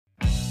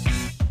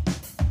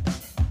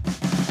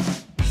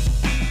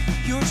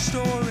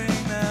Restoring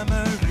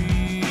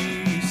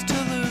memories to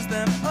lose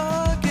them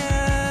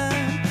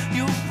again.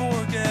 You'll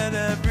forget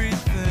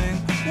everything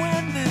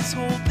when this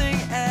whole thing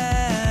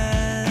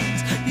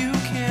ends. You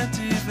can't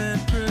even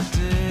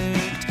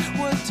predict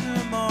what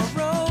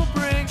tomorrow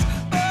brings,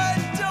 but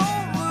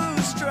don't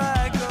lose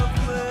track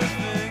of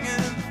living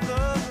in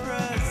the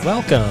present.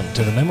 Welcome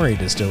to the Memory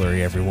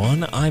Distillery,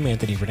 everyone. I'm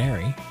Anthony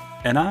Verneri.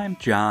 And I'm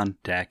John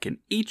Deck, and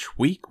each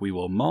week we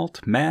will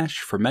malt,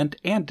 mash, ferment,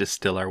 and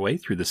distill our way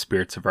through the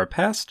spirits of our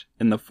past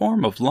in the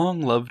form of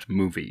long-loved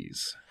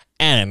movies.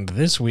 And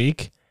this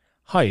week,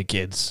 hiya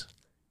kids,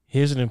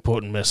 here's an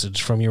important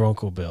message from your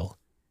Uncle Bill.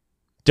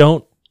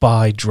 Don't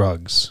buy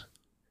drugs.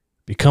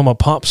 Become a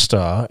pop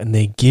star and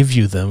they give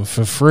you them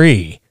for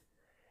free.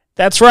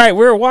 That's right,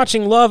 we're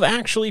watching Love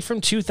Actually from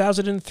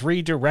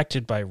 2003,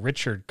 directed by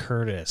Richard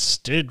Curtis.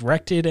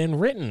 Directed and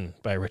written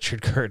by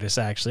Richard Curtis,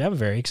 actually. I'm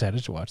very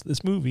excited to watch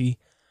this movie.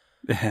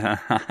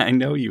 I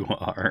know you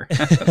are.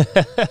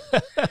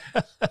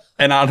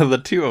 And out of the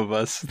two of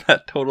us,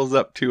 that totals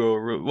up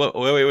to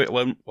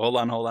wait, hold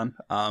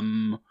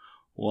on.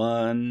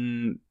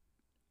 One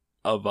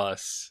of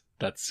us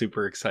that's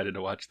super excited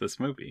to watch this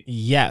movie.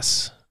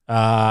 Yes.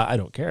 I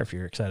don't care if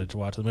you're excited to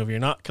watch the movie or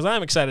not, because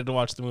I'm excited to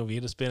watch the movie.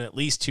 It has been at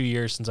least 2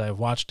 years since I've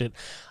watched it.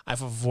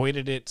 I've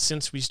avoided it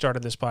since we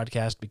started this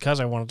podcast because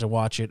I wanted to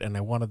watch it, and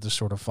I wanted to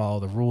sort of follow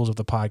the rules of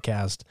the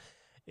podcast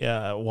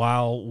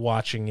while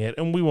watching it.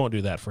 And we won't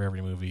do that for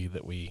every movie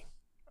that we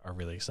are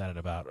really excited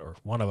about, or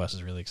one of us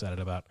is really excited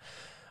about.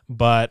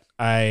 But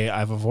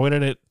I've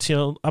avoided it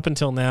up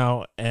until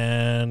now,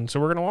 and so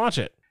we're going to watch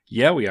it.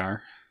 Yeah, we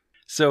are.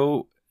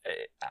 So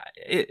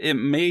it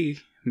may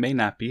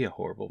not be a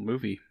horrible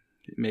movie.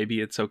 Maybe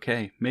it's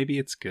okay. Maybe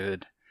it's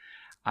good.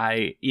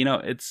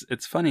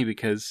 It's funny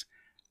because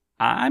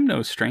I'm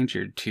no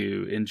stranger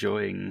to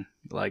enjoying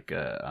like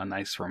a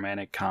nice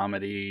romantic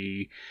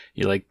comedy.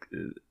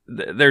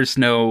 There's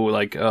no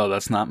like, oh,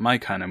 that's not my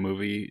kind of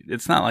movie.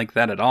 It's not like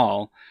that at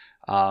all.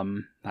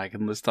 I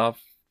can list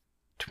off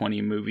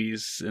 20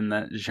 movies in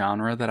that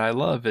genre that I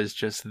love. Is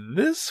just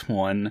this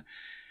one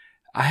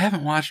I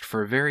haven't watched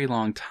for a very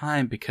long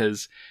time,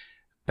 because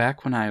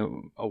back when I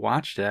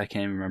watched it, I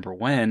can't even remember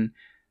when.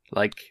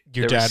 Like,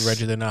 your dad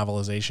read you the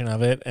novelization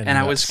of it, and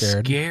I was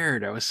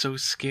scared. I was so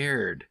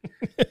scared.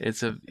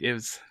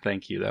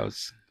 Thank you. That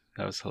was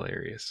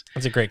hilarious.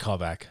 That's a great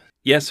callback.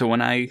 Yeah. So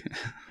when I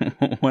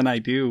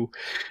do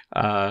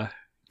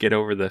get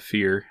over the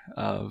fear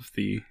of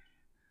the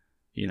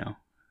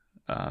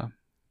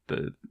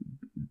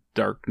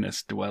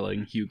darkness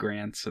dwelling Hugh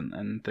Grants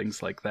and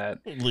things like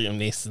that. Liam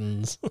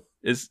Neeson's.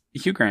 Is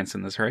Hugh Grant's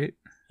in this, right?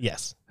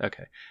 Yes.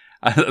 Okay.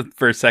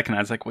 For a second, I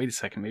was like, wait a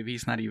second, maybe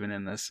he's not even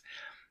in this.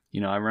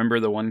 I remember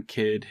the one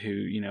kid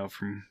who,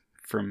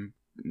 from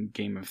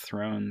Game of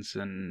Thrones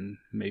and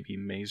maybe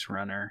Maze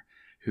Runner,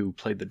 who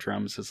played the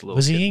drums as a little kid.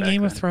 Was he in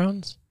Game of then.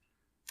 Thrones?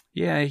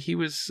 Yeah, he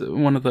was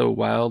one of the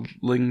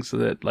wildlings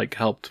that like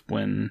helped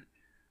when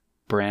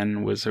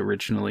Bran was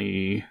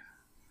originally...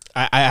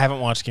 I haven't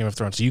watched Game of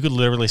Thrones, so you could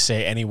literally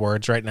say any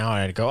words right now,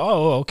 and I'd go,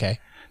 oh, okay.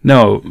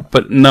 No,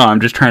 I'm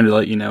just trying to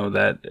let you know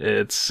that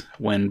it's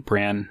when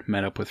Bran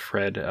met up with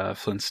Fred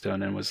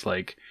Flintstone and was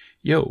like,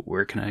 yo,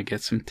 where can I get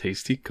some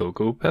tasty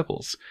Cocoa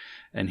Pebbles?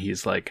 And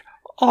he's like,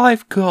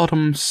 I've got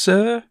 'em,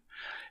 sir.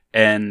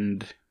 So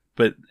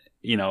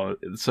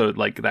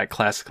like that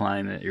classic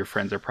line that your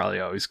friends are probably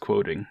always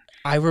quoting.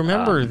 I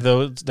remember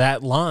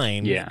that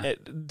line. Yeah.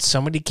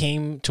 Somebody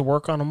came to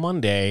work on a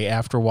Monday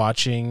after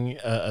watching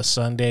a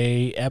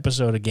Sunday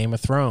episode of Game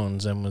of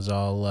Thrones and was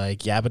all like,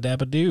 yabba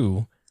dabba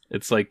doo.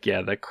 It's like,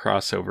 yeah, that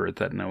crossover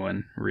that no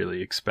one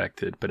really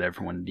expected, but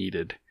everyone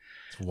needed.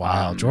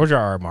 Wow, George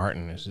R.R.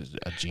 Martin is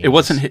a genius.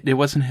 It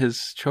wasn't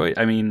his choice.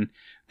 I mean,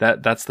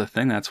 that's the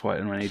thing. That's why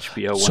when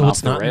HBO went so off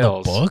it's the not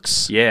rails. In the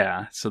books?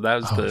 Yeah, so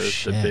that was the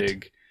shit.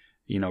 big,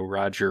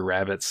 Roger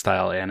Rabbit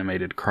style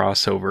animated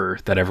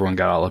crossover that everyone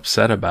got all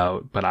upset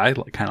about. But I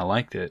kind of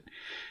liked it.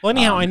 Well,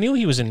 anyhow, I knew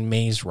he was in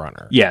Maze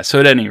Runner. Yeah. So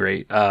at any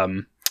rate,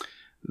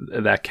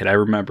 that kid, I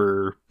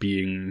remember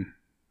being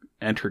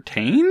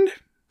entertained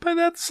by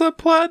that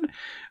subplot.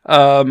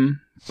 But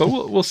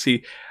we'll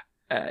see.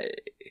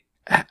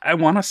 I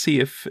want to see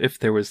if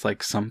there was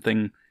like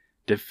something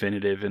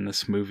definitive in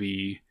this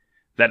movie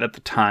that at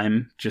the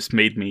time just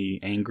made me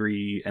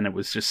angry, and it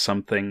was just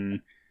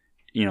something,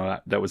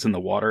 that was in the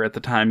water at the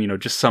time,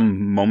 just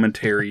some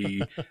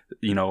momentary,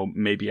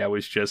 maybe I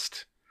was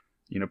just,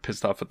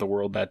 pissed off at the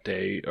world that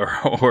day,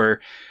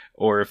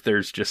 or if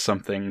there's just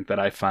something that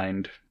I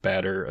find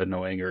bad or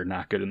annoying or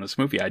not good in this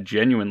movie. I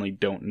genuinely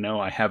don't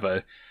know. I have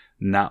a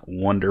not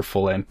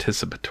wonderful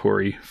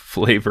anticipatory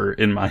flavor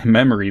in my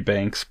memory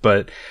banks,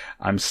 but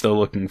I'm still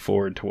looking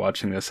forward to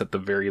watching this at the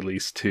very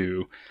least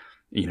to,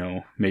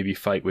 maybe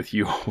fight with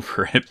you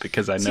over it,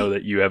 because I know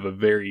that you have a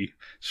very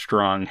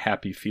strong,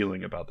 happy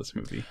feeling about this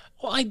movie.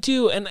 Well, I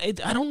do, and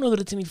I don't know that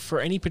it's for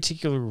any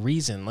particular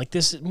reason. Like,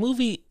 this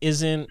movie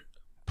isn't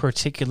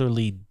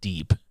particularly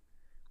deep.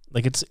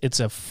 Like, it's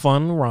a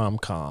fun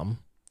rom-com,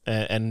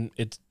 and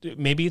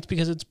maybe it's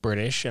because it's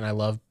British, and I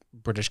love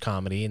British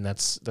comedy, and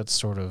that's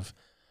sort of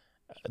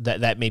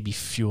that may be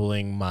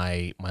fueling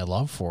my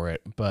love for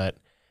it. But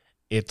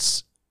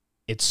it's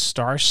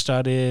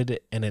star-studded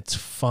and it's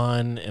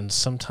fun, and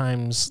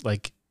sometimes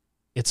like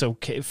it's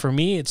okay for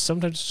me. It's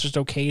sometimes just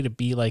okay to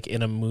be like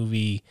in a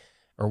movie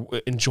or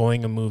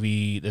enjoying a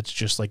movie that's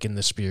just like in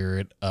the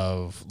spirit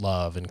of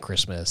love and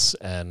Christmas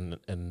and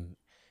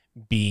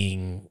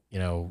being,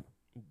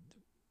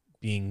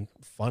 being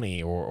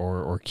funny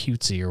or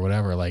cutesy or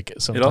whatever. Like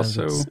sometimes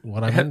It also it's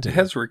what I'm into. It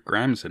has Rick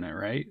Grimes in it,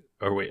 right?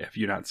 Or wait, have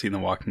you not seen The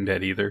Walking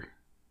Dead either?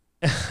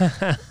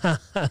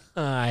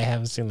 I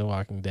haven't seen The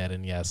Walking Dead,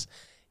 and yes,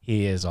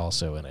 he is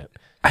also in it.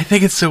 I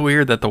think it's so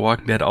weird that The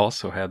Walking Dead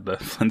also had the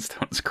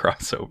Flintstones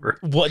crossover.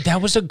 Well,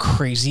 that was a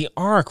crazy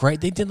arc, right?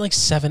 They did like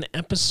 7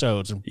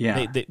 episodes.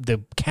 Yeah.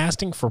 The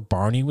casting for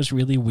Barney was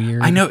really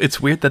weird. I know,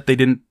 it's weird that they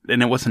didn't,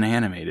 and it wasn't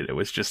animated. It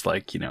was just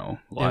like, live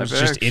It was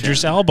just action.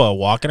 Idris Elba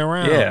walking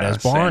around as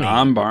Barney. Saying,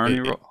 I'm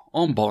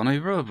Barney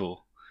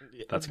Rubble.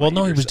 That's well, what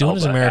no, he Idris was doing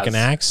his Elba American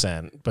has.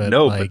 accent, but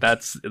No, like,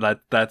 but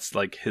that's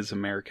like his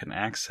American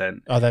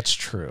accent. oh, that's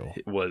true.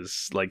 It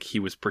was like he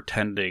was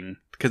pretending,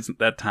 because at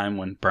that time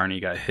when Barney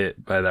got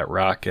hit by that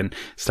rock and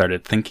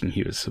started thinking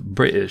he was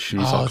British,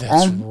 and he's like,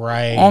 that's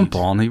right. I'm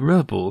Barney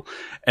Rubble.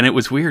 And it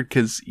was weird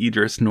because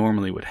Idris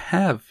normally would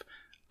have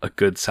a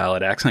good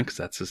solid accent because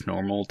that's his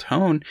normal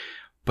tone,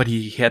 but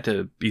he had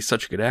to be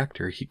such a good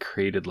actor, he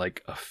created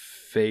like a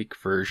fake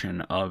version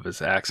of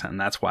his accent, and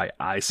that's why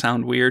I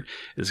sound weird,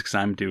 is because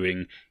I'm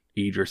doing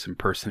Idris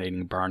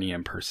impersonating Barney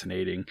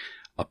impersonating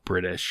a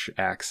British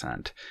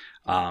accent.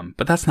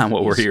 But that's not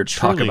what we're here to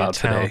talk about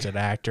today. He's a talented today.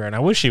 actor, and I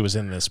wish he was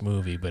in this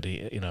movie, but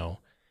he's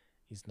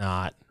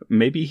not.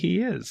 Maybe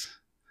he is.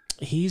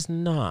 He's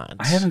not.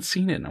 I haven't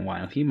seen it in a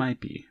while. He might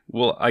be.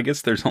 Well, I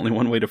guess there's only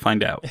one way to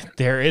find out.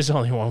 There is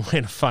only one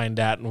way to find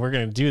out, and we're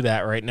going to do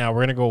that right now. We're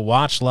going to go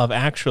watch Love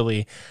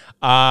Actually.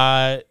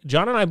 John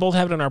and I both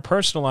have it in our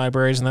personal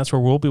libraries, and that's where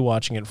we'll be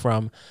watching it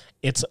from.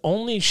 It's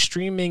only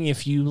streaming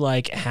if you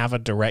like have a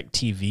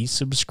DirecTV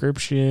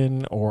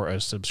subscription or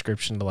a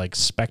subscription to like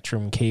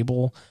Spectrum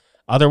Cable.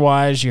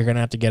 Otherwise, you're going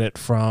to have to get it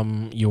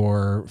from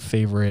your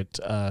favorite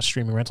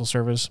streaming rental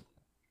service.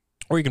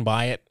 Or you can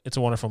buy it. It's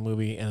a wonderful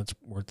movie, and it's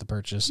worth the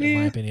purchase, in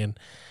my opinion.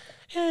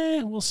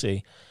 We'll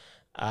see.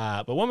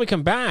 But when we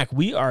come back,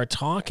 we are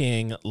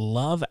talking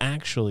Love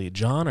Actually.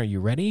 John, are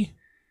you ready?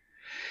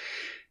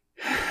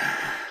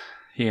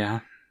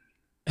 Yeah.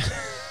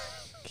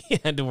 You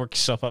had to work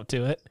yourself up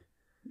to it.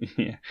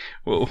 Yeah.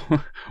 Well,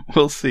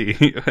 we'll see.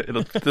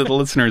 To the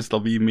listeners, they'll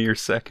be mere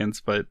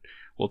seconds, but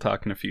we'll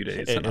talk in a few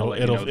days.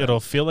 It'll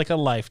feel like a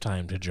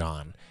lifetime to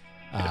John.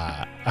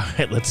 All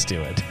right, let's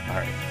do it. All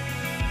right.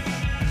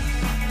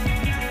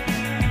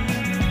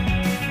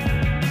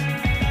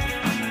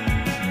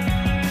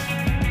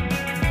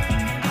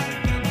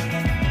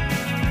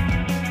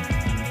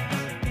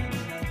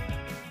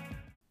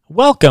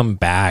 Welcome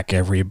back,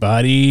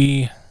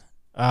 everybody.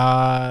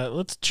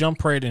 Let's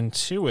jump right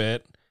into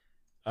it.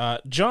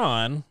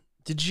 John,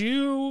 did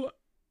you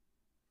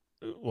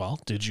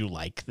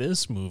like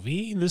this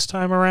movie this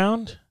time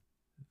around?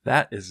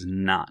 That is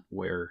not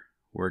where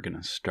we're going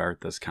to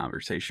start this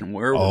conversation.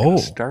 Where we're going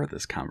to start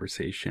this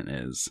conversation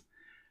is,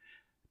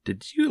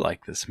 did you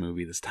like this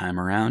movie this time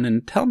around?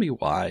 And tell me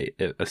why,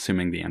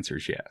 assuming the answer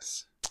is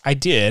yes. I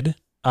did.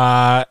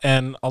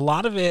 And a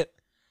lot of it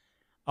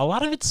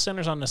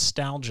centers on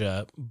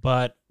nostalgia,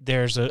 but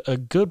there's a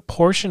good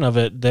portion of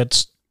it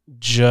that's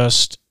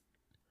just,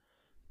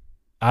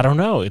 I don't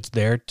know. It's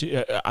there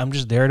to, I'm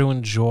just there to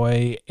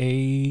enjoy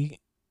a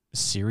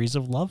series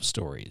of love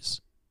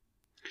stories.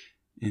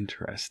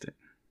 Interesting.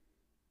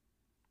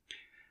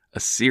 A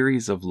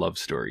series of love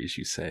stories,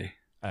 you say?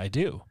 I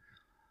do.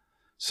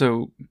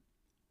 So,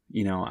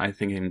 I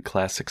think in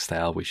classic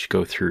style, we should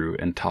go through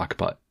and talk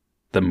about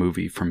the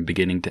movie from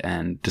beginning to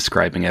end,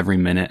 describing every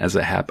minute as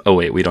it happened. Oh,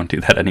 wait, we don't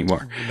do that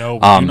anymore. No, we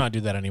do not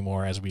do that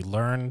anymore, as we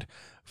learned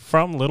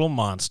from Little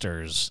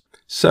Monsters.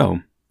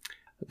 So,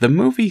 the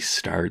movie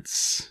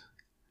starts,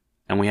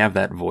 and we have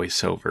that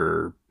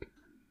voiceover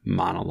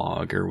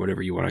monologue, or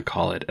whatever you want to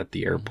call it, at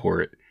the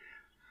airport.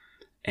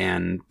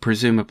 And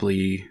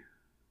presumably,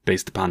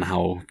 based upon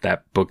how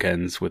that book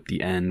ends with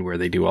the end, where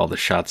they do all the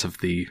shots of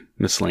the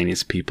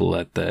miscellaneous people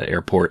at the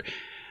airport,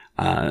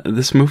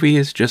 this movie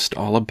is just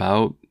all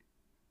about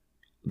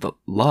the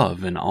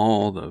love and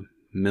all the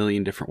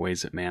million different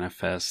ways it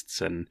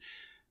manifests, and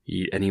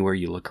anywhere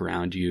you look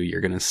around you,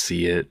 you're gonna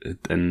see it,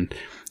 and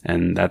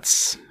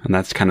that's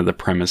kind of the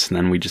premise. And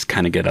then we just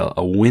kind of get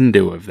a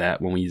window of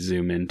that when we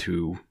zoom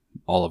into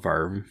all of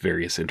our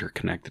various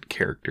interconnected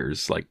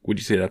characters. Like, would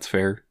you say that's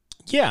fair?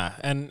 Yeah,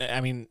 and I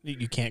mean,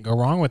 you can't go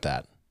wrong with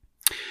that.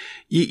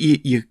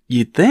 You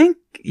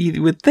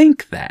would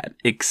think that,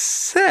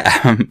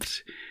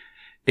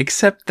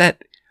 except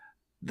that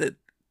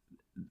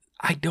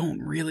I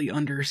don't really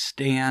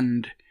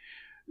understand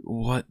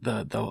what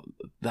the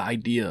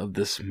idea of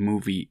this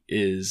movie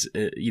is.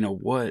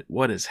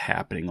 What is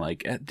happening.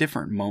 Like, at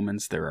different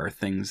moments there are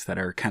things that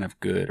are kind of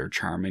good or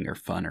charming or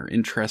fun or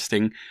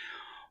interesting,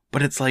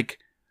 but it's like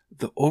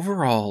the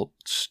overall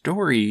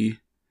story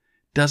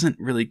doesn't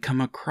really come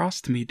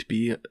across to me to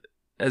be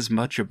as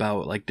much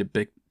about like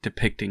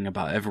depicting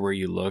about everywhere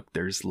you look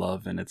there's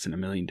love, and it's in a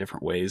million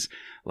different ways.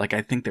 Like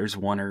I think there's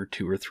one or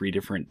two or three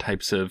different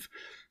types of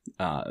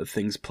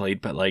things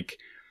played, but like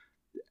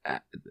I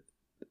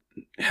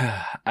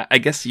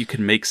guess you could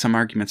make some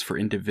arguments for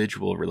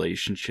individual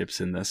relationships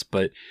in this,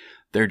 but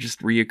they're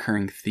just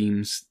reoccurring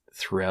themes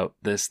throughout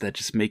this that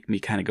just make me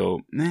kind of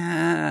go,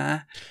 nah.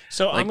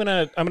 So like,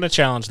 I'm gonna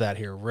challenge that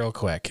here real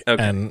quick.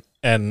 Okay.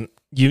 And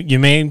you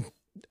may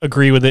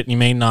agree with it, you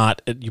may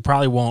not. You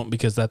probably won't,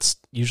 because that's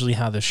usually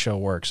how this show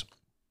works.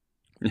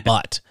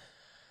 But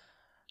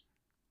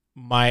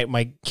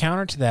my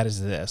counter to that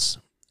is this: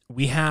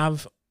 we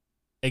have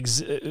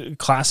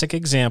classic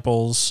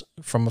examples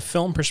from a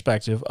film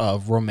perspective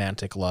of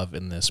romantic love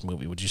in this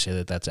movie. Would you say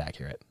that that's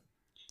accurate?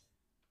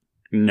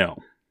 No.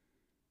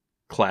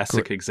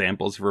 Classic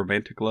examples of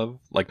romantic love?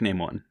 Like, name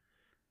one.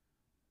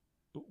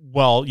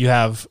 Well, you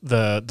have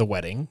the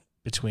wedding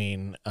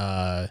between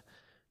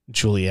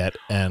Juliet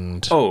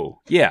and...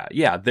 Oh,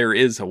 yeah. There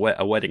is a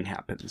wedding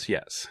happens,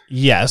 yes.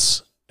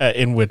 Yes,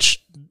 in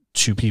which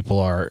two people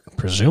are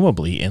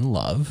presumably in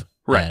love.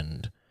 Right.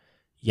 And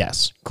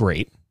yes,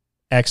 great.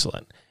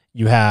 Excellent.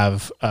 You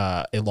have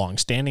a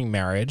long-standing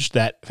marriage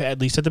that,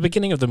 at least at the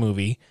beginning of the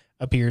movie,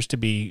 appears to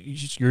be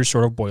your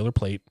sort of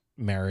boilerplate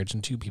marriage,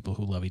 and two people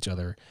who love each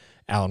other,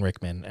 Alan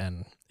Rickman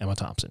and Emma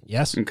Thompson.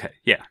 Yes? Okay,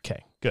 yeah.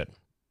 Okay, good.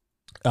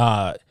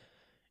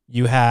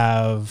 You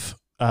have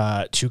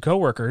two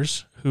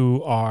coworkers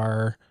who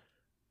are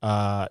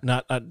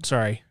not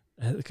sorry,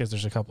 because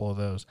there's a couple of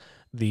those.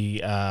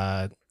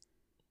 The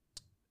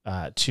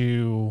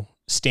two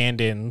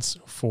stand-ins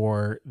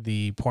for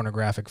the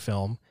pornographic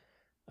film.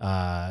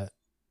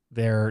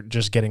 They're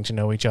just getting to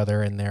know each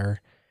other, and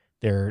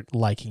they're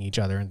liking each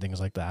other and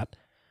things like that.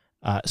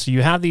 So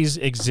you have these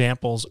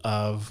examples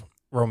of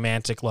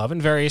romantic love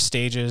in various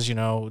stages. You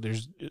know,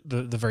 there's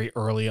the very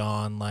early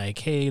on, like,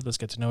 hey, let's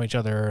get to know each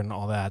other and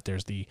all that.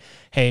 There's the,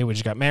 hey, we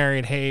just got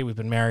married. Hey, we've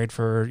been married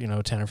for,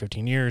 10 or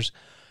 15 years,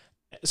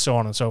 so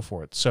on and so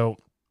forth. So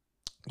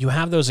you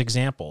have those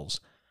examples,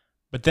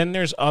 but then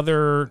there's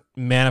other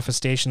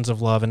manifestations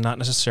of love, and not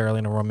necessarily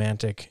in a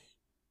romantic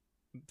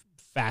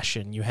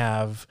fashion. You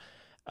have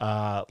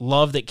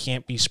love that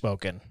can't be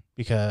spoken,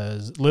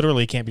 because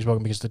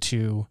the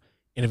two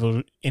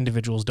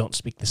individuals don't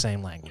speak the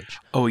same language.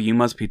 Oh, you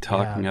must be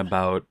talking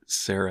about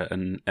Sarah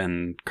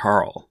and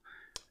Carl.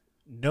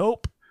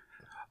 Nope.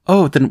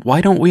 Oh, then why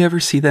don't we ever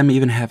see them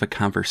even have a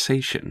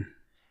conversation?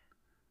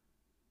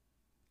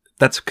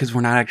 That's because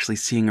we're not actually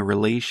seeing a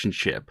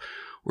relationship.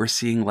 We're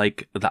seeing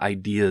like the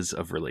ideas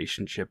of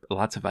relationship,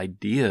 lots of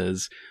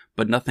ideas,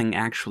 but nothing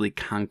actually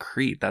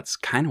concrete. That's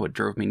kind of what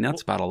drove me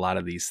nuts about a lot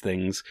of these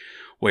things,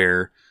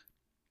 where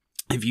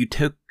if you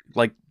took,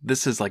 like,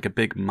 this is like a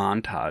big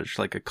montage,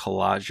 like a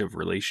collage of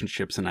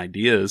relationships and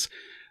ideas.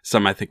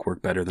 Some I think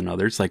work better than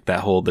others. Like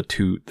that whole, the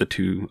two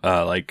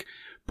like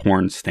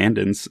porn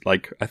stand-ins,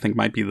 like I think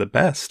might be the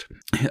best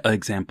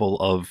example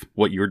of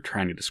what you were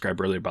trying to describe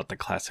earlier about the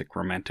classic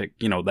romantic,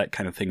 that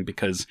kind of thing,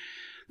 because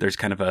there's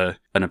kind of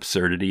an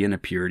absurdity and a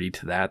purity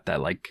to that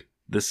like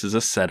this is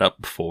a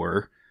setup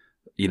for,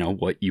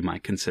 what you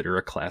might consider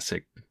a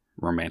classic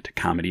romantic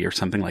comedy or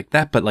something like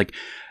that. But like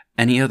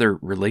any other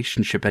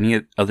relationship,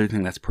 any other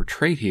thing that's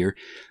portrayed here,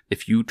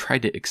 if you try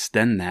to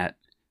extend that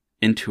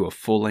into a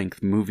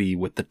full-length movie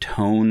with the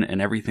tone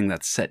and everything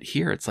that's set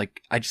here, it's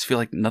like, I just feel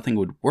like nothing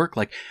would work.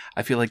 Like,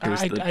 I feel like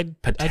there's the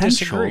potential. I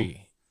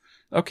disagree.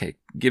 Okay,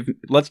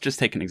 let's just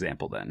take an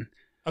example then.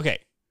 Okay,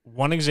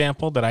 one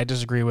example that I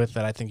disagree with,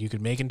 that I think you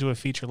could make into a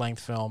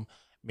feature-length film,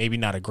 maybe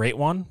not a great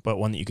one, but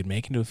one that you could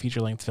make into a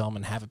feature-length film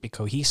and have it be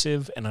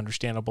cohesive and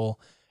understandable,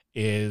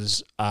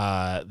 is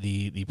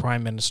the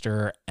Prime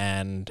Minister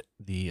and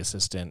the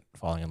assistant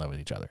falling in love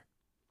with each other.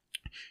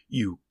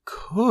 You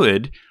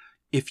could,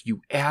 if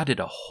you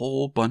added a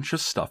whole bunch of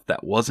stuff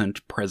that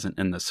wasn't present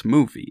in this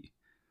movie.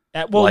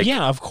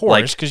 Yeah, of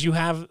course, because you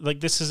have,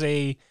 like, this is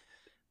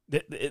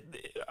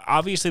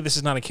obviously this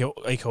is not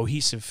a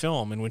cohesive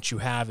film in which you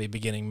have a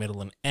beginning,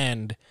 middle, and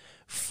end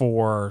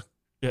for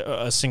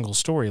a single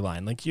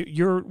storyline. Like,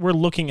 we're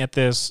looking at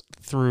this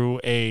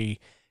through a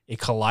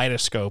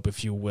kaleidoscope,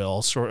 if you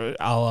will, sort of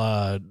a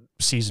la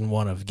season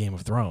 1 of Game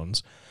of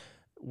Thrones,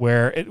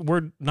 where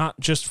we're not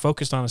just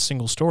focused on a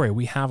single story.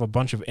 We have a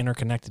bunch of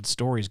interconnected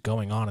stories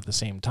going on at the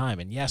same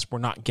time. And yes, we're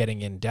not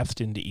getting in depth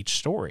into each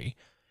story,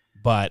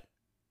 but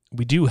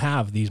we do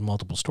have these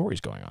multiple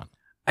stories going on.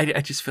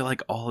 I just feel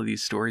like all of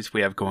these stories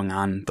we have going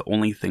on, the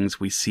only things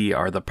we see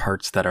are the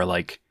parts that are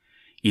like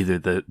either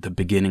the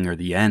beginning or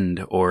the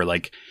end, or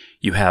like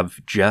you have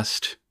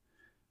just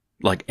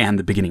like, and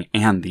the beginning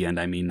and the end.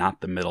 I mean,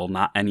 not the middle,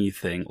 not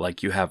anything.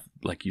 Like you have,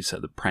 like you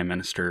said, the Prime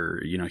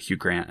Minister, Hugh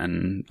Grant,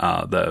 and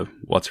the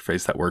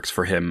what's-her-face that works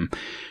for him.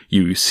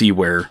 You see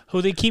where...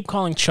 Who they keep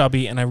calling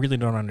Chubby, and I really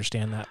don't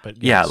understand that,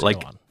 but... Yeah,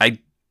 like,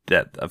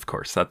 that, of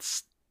course,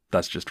 that's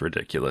just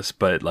ridiculous.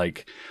 But,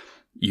 like,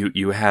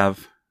 you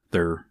have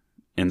their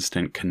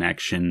instant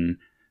connection,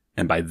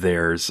 and by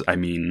theirs, I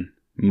mean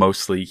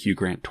mostly Hugh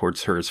Grant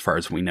towards her as far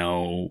as we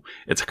know.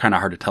 It's kind of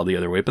hard to tell the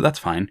other way, but that's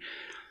fine.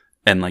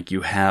 And like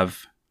you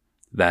have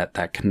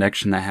that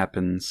connection that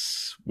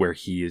happens where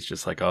he is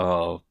just like,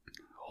 oh,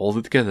 hold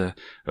it together,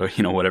 or,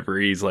 you know, whatever.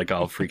 He's like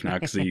all freaking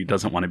out because he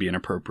doesn't want to be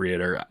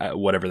inappropriate or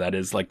whatever that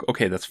is. Like,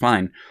 okay, that's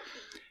fine.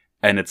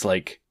 And it's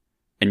like,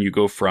 and you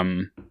go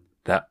from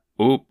that,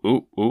 oop,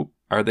 oop, oop,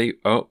 are they,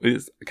 oh,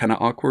 it's kind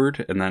of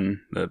awkward. And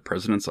then the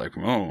president's like,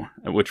 oh,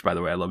 which by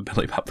the way, I love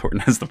Billy Bob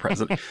Thornton as the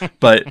president,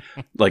 but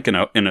like in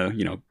a,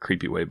 you know,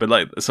 creepy way. But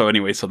like, so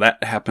anyway, so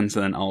that happens.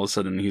 And then all of a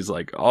sudden he's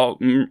like,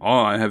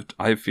 I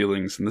have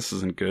feelings and this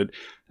isn't good.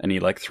 And he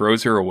like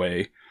throws her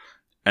away.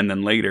 And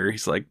then later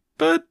he's like,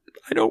 but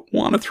I don't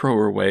want to throw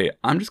her away.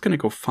 I'm just going to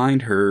go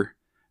find her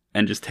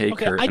and just take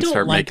her and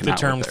start making out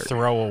with her. I don't like the term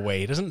throw away.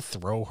 He doesn't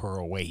throw her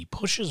away. He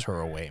pushes her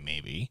away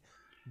maybe.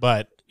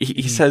 But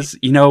he says,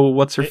 you know,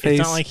 what's her face?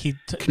 It's not like he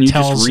can you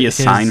just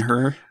reassign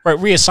her? Right,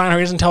 reassign her.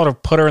 He doesn't tell her to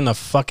put her in the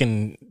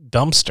fucking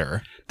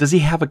dumpster. Does he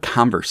have a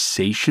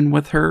conversation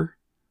with her?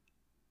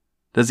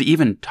 Does he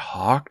even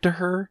talk to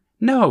her?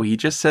 No, he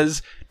just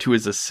says to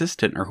his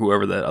assistant or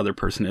whoever that other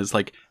person is,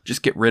 like,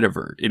 just get rid of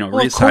her. You know,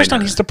 well, reassign of course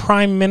not. her. He's the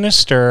prime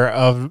minister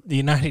of the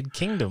United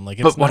Kingdom. Like,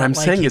 it's but what not I'm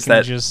like saying he is can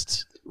that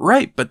just...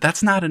 Right, but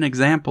that's not an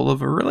example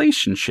of a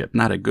relationship.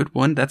 Not a good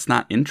one. That's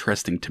not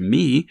interesting to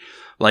me.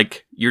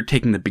 Like, you're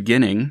taking the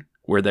beginning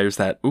where there's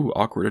that, ooh,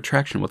 awkward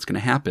attraction. What's going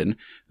to happen?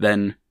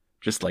 Then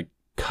just like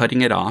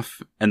cutting it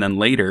off. And then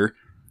later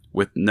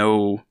with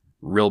no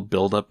real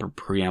buildup or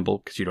preamble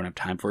because you don't have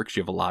time for it because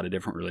you have a lot of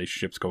different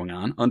relationships going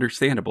on.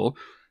 Understandable.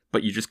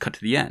 But you just cut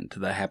to the end, to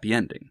the happy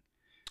ending.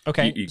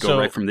 Okay. You go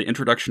right from the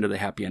introduction to the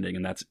happy ending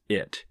and that's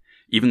it.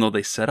 Even though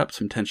they set up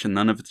some tension,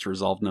 none of it's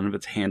resolved, none of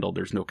it's handled.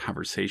 There's no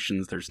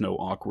conversations. There's no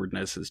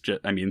awkwardness. It's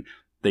just, I mean,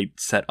 they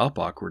set up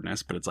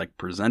awkwardness, but it's like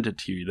presented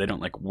to you. They don't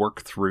like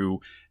work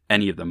through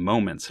any of the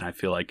moments. And I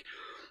feel like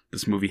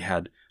this movie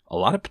had a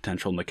lot of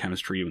potential in the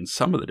chemistry in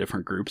some of the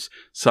different groups.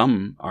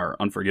 Some are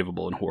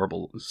unforgivable and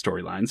horrible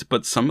storylines,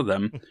 but some of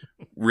them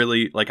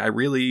really, like I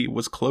really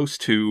was close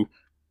to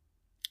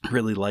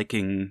really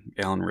liking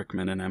Alan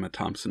Rickman and Emma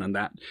Thompson and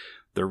that.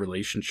 Their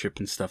relationship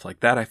and stuff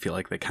like that. I feel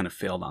like they kind of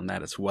failed on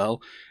that as well,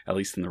 at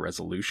least in the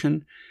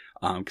resolution,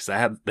 because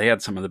they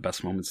had some of the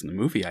best moments in the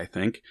movie, I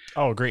think.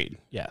 Oh, agreed.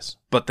 Yes,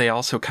 but they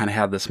also kind of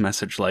have this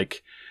message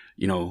like,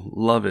 you know,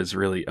 love is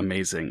really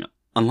amazing,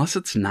 unless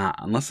it's not,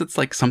 unless it's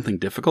like something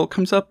difficult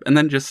comes up, and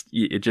then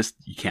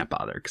you can't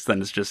bother, because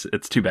then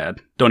it's too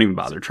bad. Don't even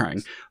bother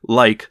trying.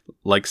 Like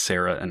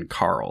Sarah and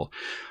Carl,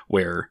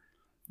 where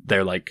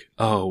they're like,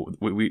 oh,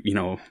 we you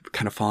know,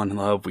 kind of falling in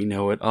love. We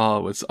know it.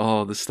 Oh, it's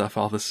all this stuff.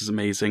 All this is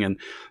amazing. And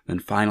then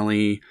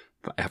finally,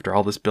 after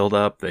all this build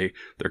up, they're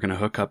going to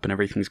hook up and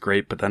everything's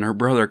great. But then her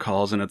brother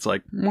calls and it's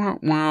like,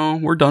 well,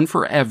 we're done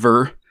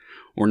forever.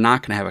 We're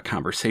not going to have a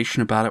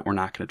conversation about it. We're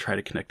not going to try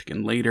to connect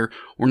again later.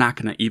 We're not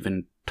going to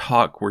even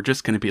talk. We're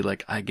just going to be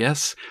like, I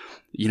guess,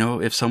 you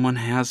know, if someone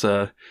has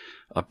a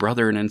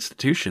brother in an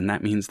institution,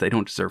 that means they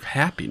don't deserve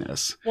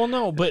happiness. Well,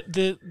 no, but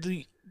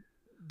the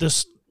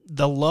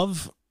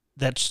love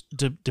that's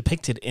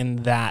depicted in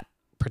that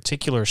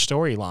particular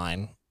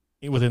storyline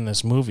within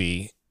this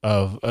movie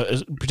of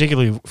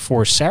particularly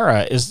for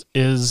Sarah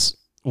is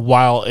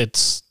while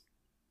it's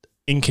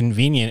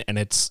inconvenient and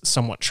it's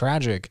somewhat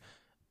tragic,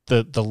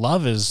 the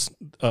love is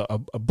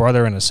a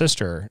brother and a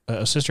sister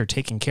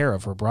taking care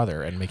of her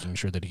brother and making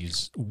sure that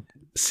he's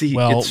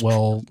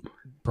well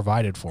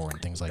provided for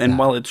and things like that. And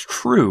while it's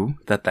true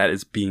that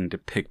is being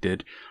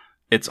depicted,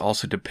 it's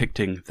also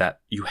depicting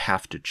that you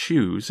have to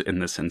choose in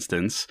this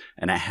instance,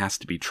 and it has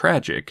to be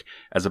tragic,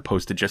 as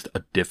opposed to just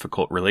a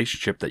difficult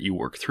relationship that you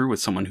work through with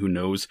someone who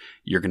knows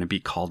you're going to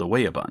be called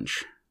away a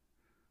bunch.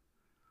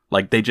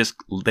 Like, they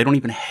don't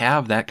even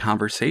have that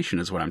conversation,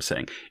 is what I'm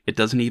saying. They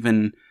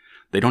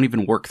don't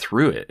even work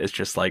through it. It's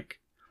just like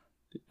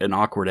an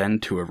awkward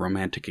end to a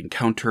romantic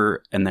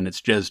encounter, and then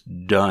it's just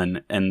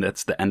done, and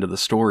that's the end of the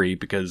story,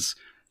 because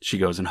she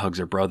goes and hugs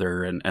her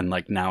brother, and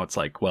like, now it's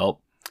like,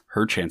 well,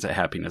 her chance at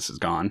happiness is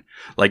gone.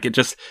 Like, it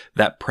just,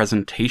 that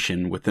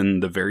presentation within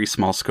the very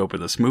small scope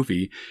of this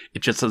movie,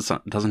 it just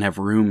doesn't have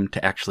room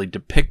to actually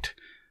depict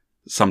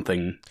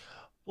something.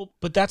 Well,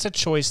 but that's a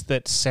choice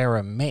that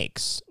Sarah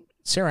makes.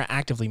 Sarah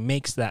actively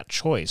makes that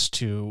choice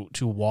to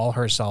wall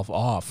herself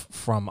off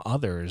from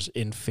others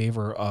in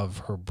favor of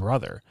her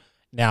brother.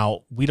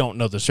 Now, we don't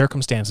know the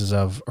circumstances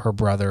of her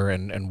brother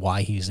and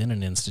why he's in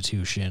an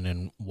institution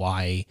and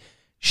why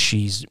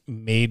she's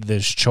made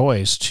this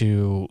choice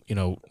to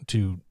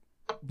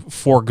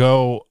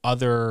forego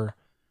other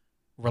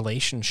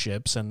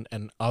relationships and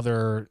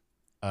other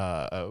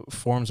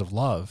forms of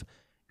love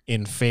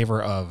in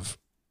favor of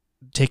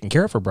taking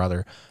care of her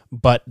brother.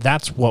 But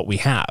that's what we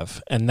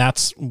have, and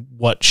that's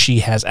what she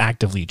has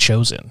actively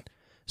chosen.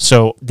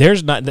 So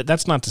that's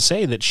not to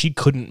say that she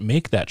couldn't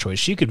make that choice.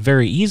 She could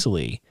very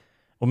easily,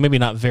 well, maybe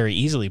not very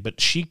easily, but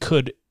she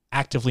could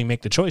actively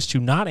make the choice to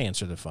not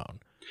answer the phone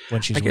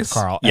when she's with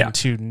Carl, and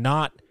to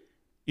not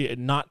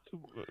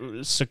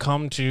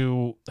succumb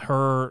to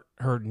her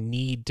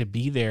need to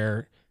be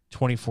there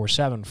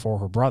 24/7 for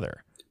her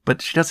brother.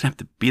 but she doesn't have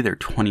to be there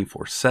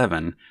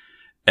 24/7.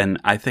 And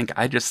I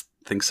just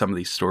think some of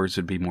these stories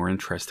would be more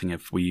interesting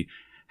if we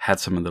had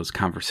some of those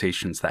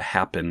conversations that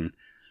happen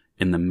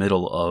in the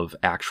middle of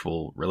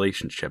actual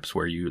relationships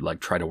where you like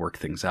try to work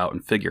things out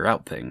and figure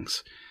out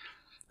things,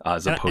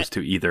 as opposed to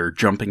either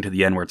jumping to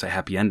the end where it's a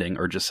happy ending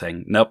or just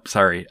saying, nope,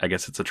 sorry, I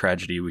guess it's a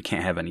tragedy. We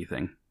can't have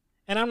anything.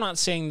 And I'm not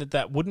saying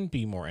that wouldn't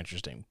be more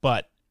interesting,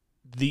 but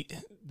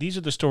these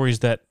are the stories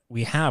that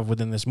we have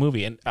within this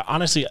movie. And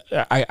honestly,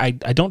 I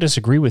don't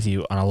disagree with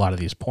you on a lot of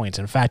these points.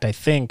 In fact, I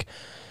think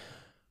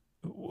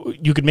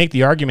you could make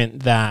the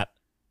argument that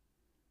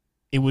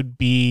it would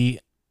be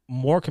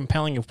more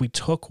compelling if we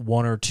took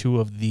one or two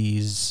of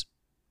these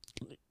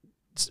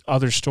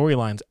other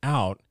storylines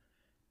out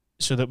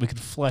so that we could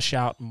flesh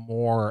out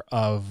more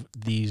of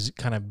these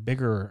kind of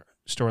bigger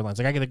storylines.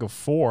 Like I can think of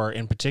 4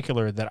 in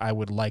particular that I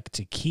would like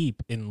to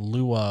keep in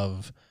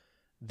lieu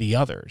the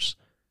others.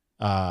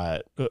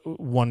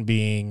 One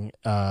being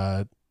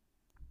the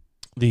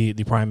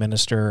Prime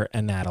Minister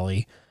and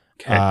Natalie.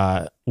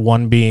 Okay.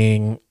 One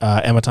being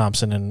Emma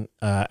Thompson and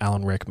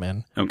Alan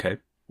Rickman. Okay.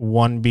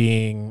 One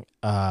being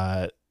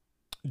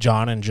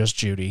John and Just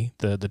Judy,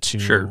 the two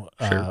Sure.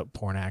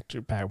 porn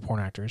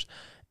actors,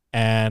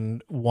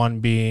 and one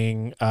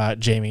being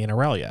Jamie and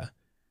Aurelia.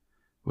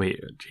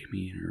 Wait,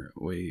 Jamie.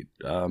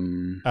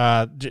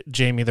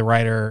 Jamie, the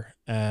writer,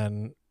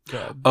 and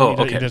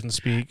okay. He doesn't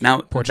speak now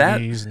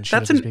Portuguese, and she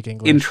that's doesn't an speak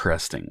English.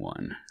 interesting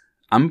one.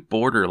 I'm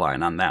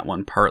borderline on that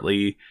one,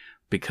 partly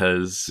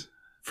because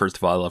first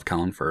of all, I love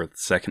Colin Firth.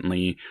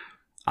 Secondly,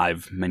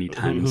 I've many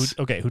times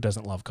who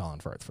doesn't love Colin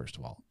Firth? First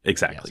of all,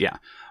 exactly, yes. Yeah.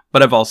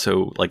 But I've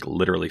also like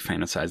literally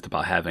fantasized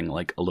about having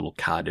like a little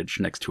cottage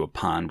next to a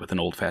pond with an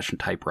old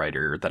fashioned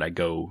typewriter that I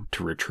go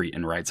to retreat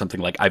and write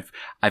something. Like I've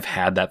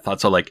had that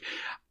thought. So like,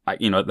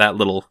 that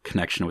little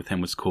connection with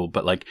him was cool.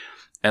 But like,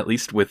 at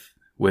least with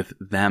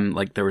them,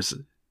 like there was,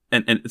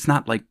 and it's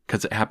not like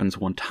because it happens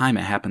one time.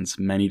 It happens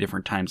many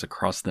different times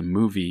across the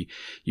movie.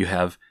 You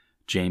have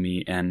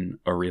Jamie and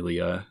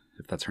Aurelia,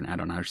 if that's her name. I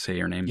don't know how to say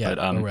her name. Yeah, but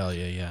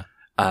Aurelia.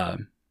 Yeah.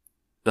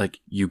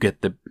 Like you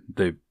get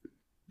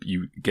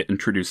you get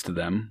introduced to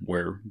them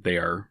where they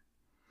are,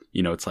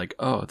 it's like,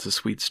 oh, it's a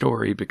sweet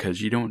story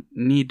because you don't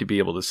need to be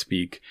able to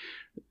speak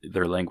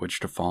their language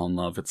to fall in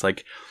love. It's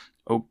like,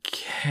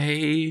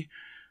 okay.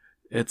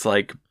 It's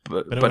like,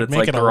 but it would it's make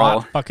like it a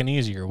lot fucking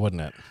easier,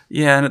 wouldn't it?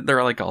 Yeah, and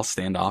they're like all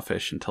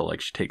standoffish until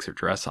like she takes her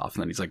dress off,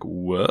 and then he's like,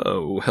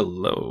 "Whoa,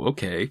 hello,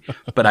 okay."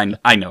 But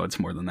I know it's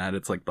more than that.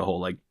 It's like the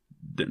whole like,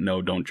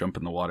 no, don't jump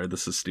in the water.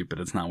 This is stupid.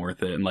 It's not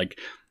worth it. And like,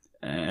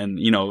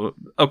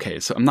 okay.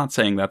 So I'm not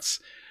saying that's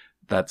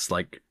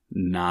like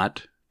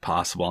not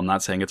possible. I'm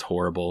not saying it's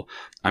horrible.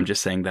 I'm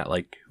just saying that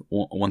like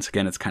once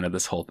again, it's kind of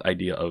this whole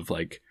idea of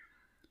like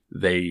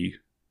they,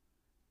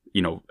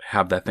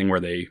 have that thing where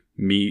they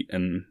meet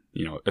and,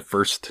 at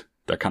first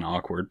they're kind of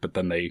awkward, but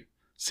then they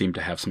seem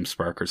to have some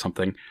spark or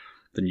something.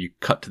 Then you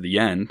cut to the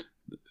end,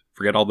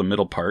 forget all the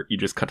middle part. You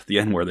just cut to the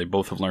end where they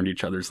both have learned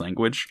each other's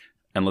language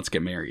and let's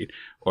get married.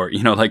 Or,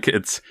 like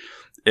it's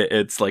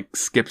like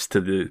skips to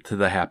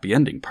the happy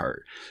ending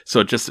part. So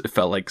it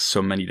felt like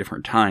so many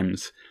different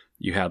times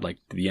you had like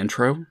the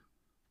intro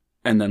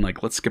and then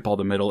like, let's skip all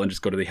the middle and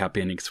just go to the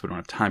happy ending because we don't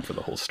have time for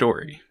the whole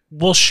story.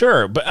 Well,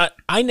 sure, but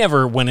I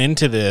never went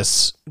into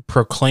this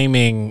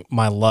proclaiming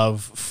my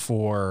love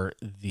for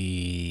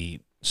the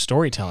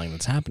storytelling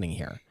that's happening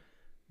here,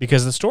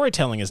 because the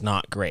storytelling is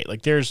not great.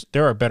 Like there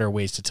are better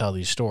ways to tell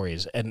these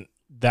stories, and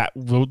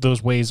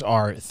those ways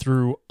are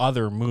through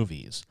other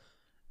movies.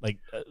 Like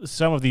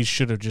some of these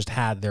should have just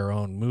had their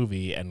own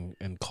movie and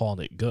called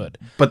it good.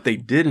 But they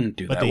didn't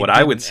do that. What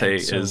I would say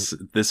is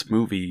this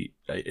movie,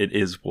 it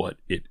is what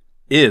it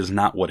is,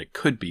 not what it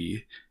could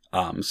be.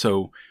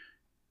 So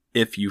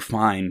if you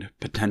find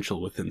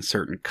potential within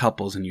certain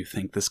couples and you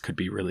think this could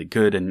be really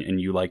good and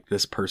you like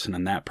this person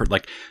and that person,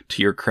 like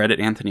to your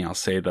credit, Anthony, I'll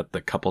say that the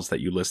couples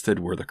that you listed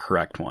were the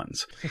correct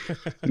ones.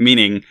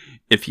 Meaning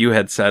if you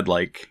had said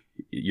like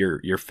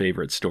your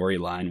favorite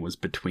storyline was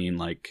between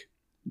like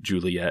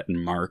Juliet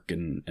and Mark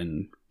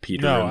and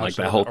Peter and like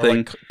that whole thing.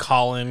 Like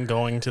Colin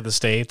going to the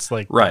States,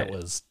 like right. That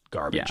was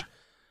garbage. Yeah.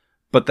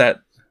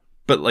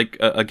 But like,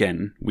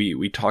 again,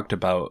 we talked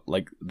about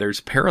like there's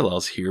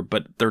parallels here,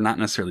 but they're not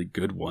necessarily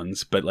good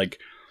ones. But like,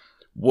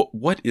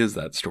 what is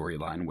that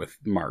storyline with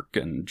Mark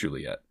and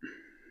Juliet?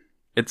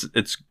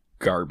 It's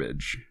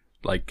garbage.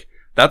 Like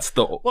that's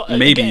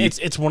maybe again,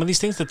 it's one of these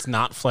things that's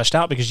not fleshed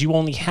out because you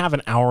only have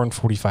an hour and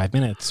 45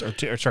 minutes or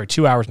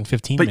 2 hours and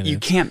 15 minutes. But you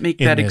can't make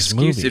that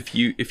excuse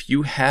movie. if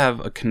you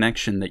have a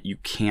connection that you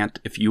can't,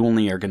 if you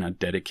only are going to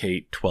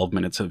dedicate 12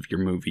 minutes of your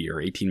movie or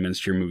 18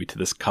 minutes of your movie to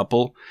this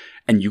couple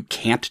and you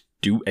can't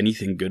do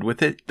anything good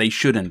with it, they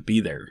shouldn't be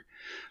there.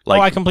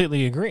 Like, I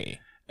completely agree.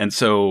 And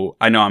so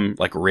I know I'm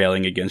like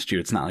railing against you.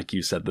 It's not like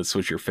you said this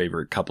was your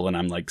favorite couple and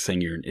I'm like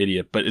saying you're an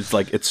idiot, but it's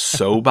like, it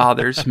so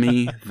bothers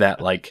me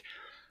that like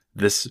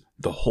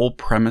the whole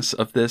premise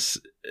of this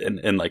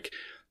and like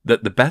the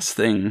best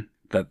thing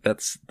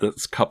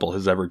this couple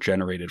has ever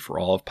generated for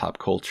all of pop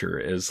culture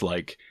is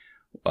like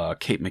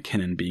Kate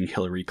McKinnon being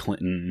Hillary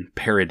Clinton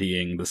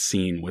parodying the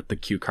scene with the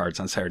cue cards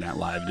on Saturday Night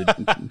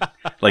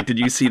Live. Did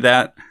you see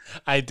that?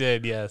 I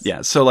did, yes.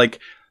 Yeah, so like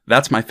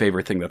that's my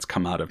favorite thing that's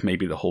come out of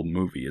maybe the whole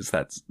movie is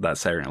that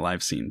Saturday Night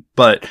Live scene.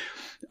 But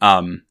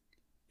the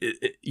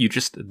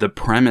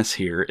premise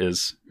here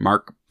is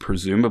Mark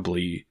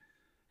presumably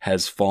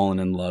has fallen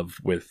in love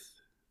with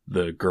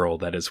the girl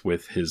that is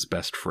with his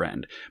best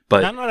friend,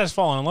 but not has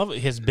fallen in love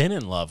with, has been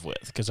in love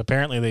with, because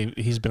apparently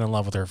he's been in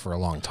love with her for a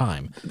long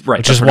time, right?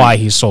 Which is why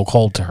he's so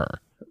cold to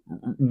her.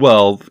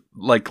 Well,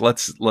 like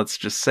let's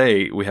just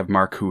say we have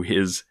Mark who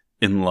is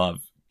in love,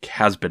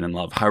 has been in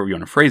love, however you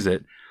want to phrase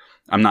it.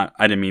 I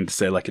didn't mean to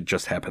say like it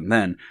just happened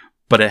then,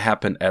 but it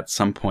happened at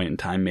some point in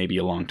time, maybe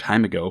a long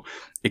time ago.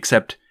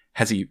 Except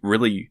have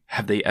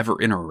they ever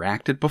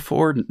interacted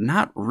before?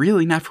 Not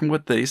really, not from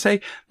what they say.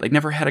 They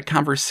never had a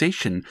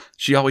conversation.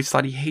 She always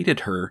thought he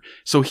hated her.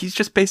 So he's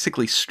just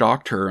basically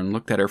stalked her and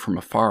looked at her from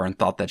afar and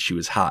thought that she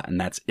was hot, and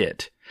that's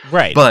it.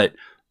 Right. But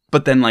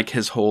then like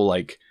his whole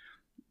like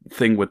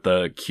thing with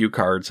the cue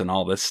cards and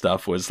all this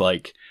stuff was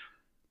like,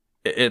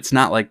 it's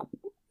not like,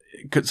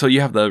 so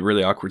you have the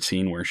really awkward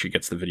scene where she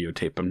gets the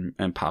videotape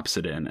and pops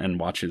it in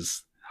and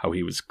watches how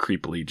he was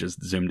creepily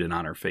just zoomed in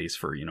on her face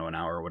for, an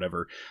hour or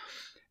whatever.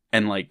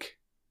 And like,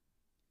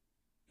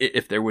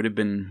 if there would have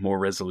been more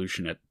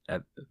resolution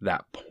at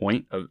that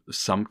point of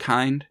some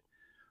kind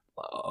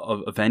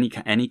of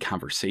any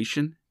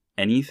conversation,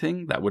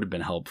 anything, that would have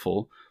been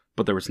helpful,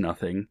 but there was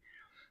nothing.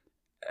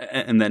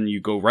 And then you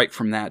go right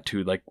from that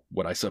to like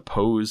what I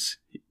suppose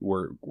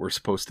we're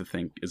supposed to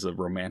think is a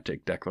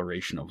romantic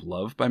declaration of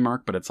love by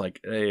Mark, but it's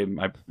like, hey,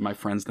 my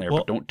friend's there,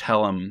 but don't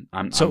tell him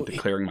I'm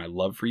declaring my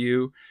love for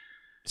you.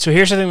 So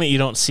here's the thing that you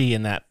don't see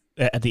in that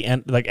at the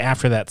end, like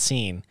after that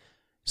scene.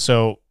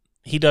 So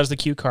he does the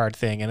cue card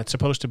thing, and it's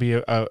supposed to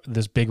be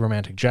this big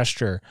romantic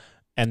gesture,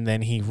 and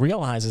then he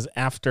realizes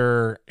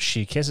after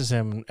she kisses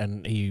him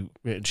and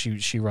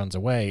she runs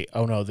away,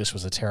 oh no, this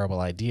was a terrible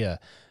idea.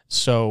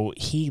 So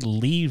he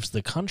leaves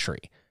the country,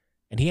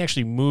 and he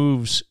actually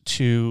moves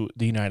to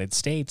the United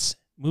States,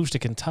 moves to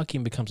Kentucky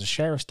and becomes a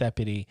sheriff's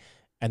deputy,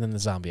 and then the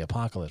zombie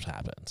apocalypse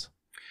happens.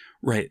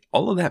 Right.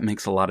 All of that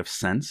makes a lot of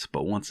sense,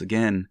 but once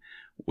again,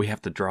 we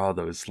have to draw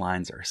those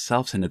lines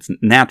ourselves, and it's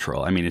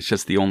natural. I mean, it's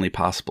just the only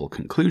possible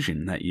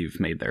conclusion that you've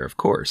made there, of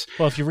course.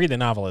 Well, if you read the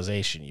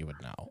novelization, you would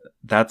know.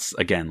 That's,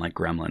 again, like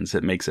Gremlins.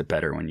 It makes it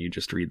better when you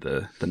just read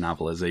the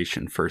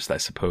novelization first, I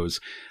suppose.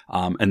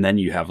 And then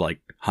you have like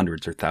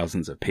hundreds or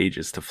thousands of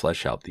pages to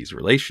flesh out these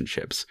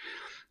relationships.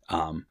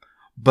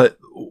 But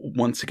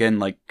once again,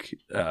 like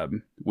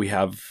we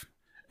have...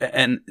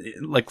 And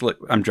like, look,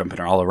 I'm jumping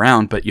all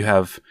around, but you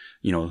have,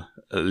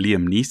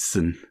 Liam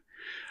Neeson,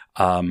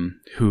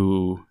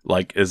 who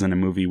like is in a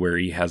movie where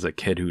he has a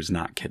kid who's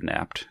not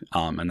kidnapped,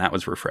 and that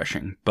was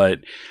refreshing. But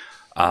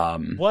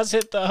was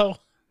it though?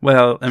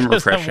 Well, and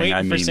refreshing.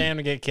 I'm waiting for Sam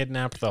to get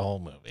kidnapped the whole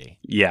movie.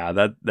 Yeah,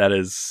 that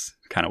is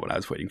kind of what I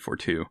was waiting for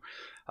too.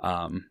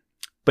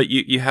 But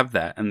you have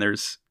that, and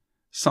there's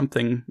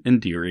something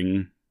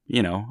endearing,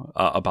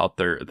 about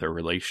their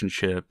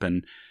relationship,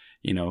 and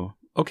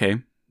okay,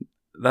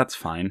 that's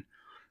fine.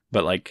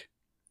 But like,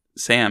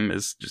 Sam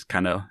is just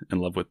kind of in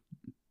love with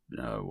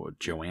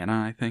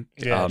Joanna, I think.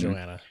 Yeah,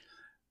 Joanna.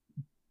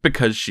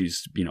 Because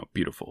she's,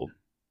 beautiful.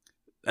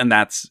 And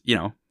that's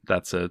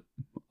a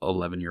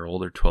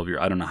 11-year-old or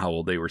 12-year-old. I don't know how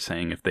old they were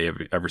saying, if they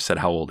ever said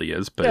how old he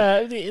is. But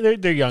yeah,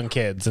 they're young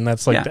kids, and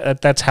that's like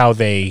that's how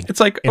they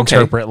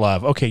interpret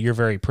love. Okay, you're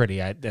very pretty,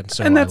 and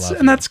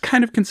that's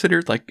kind of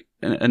considered like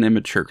an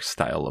immature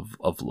style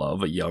of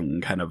love. A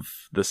young kind of,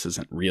 this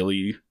isn't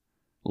really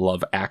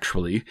love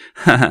actually.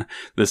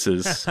 This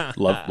is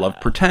love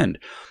pretend.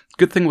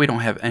 Good thing we don't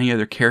have any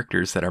other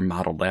characters that are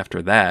modeled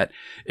after that,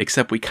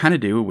 except we kind of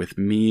do with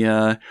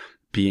Mia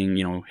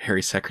being,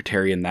 Harry's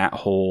secretary and that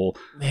whole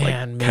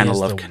kind of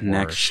love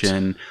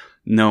connection. Worst.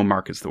 No,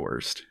 Mark is the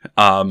worst.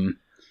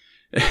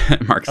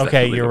 Mark's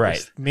okay, you're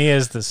right.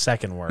 Mia's the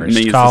second worst.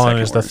 Mia's Colin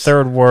the is the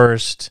third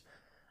worst.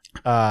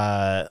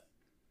 I'm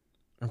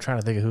trying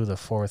to think of who the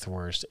fourth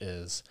worst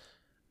is.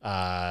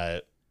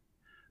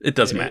 It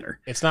doesn't matter.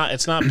 It's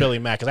not Billy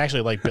Mack. It's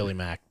actually like Billy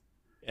Mack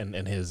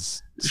and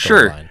his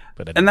sure,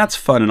 but anyway. And that's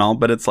fun and all,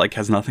 but it's like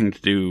has nothing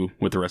to do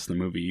with the rest of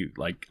the movie.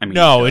 Like, I mean,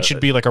 no, it should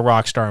be like a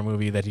rock star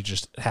movie that he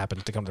just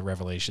happens to come to the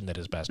revelation that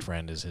his best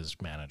friend is his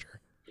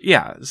manager.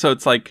 Yeah, so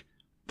it's like,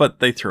 but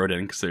they throw it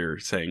in because they're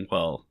saying,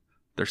 well,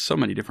 there's so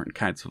many different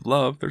kinds of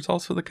love. There's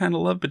also the kind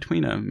of love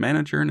between a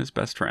manager and his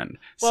best friend.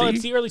 Well,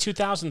 it's the early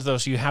 2000s though,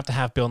 so you have to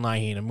have Bill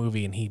Nighy in a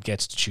movie, and he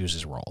gets to choose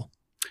his role.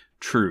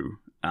 True.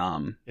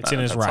 It's in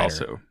his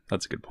rider.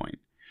 That's a good point.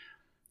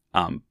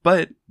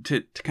 But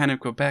to kind of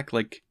go back,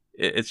 like,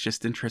 it's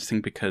just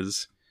interesting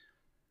because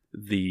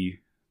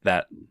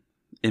that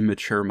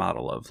immature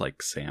model of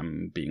like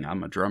Sam being,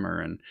 I'm a drummer,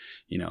 and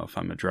if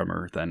I'm a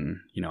drummer,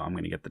 then I'm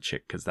going to get the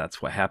chick because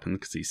that's what happens,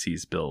 because he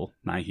sees Bill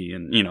Nighy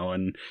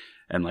and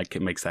and like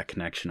it makes that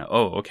connection.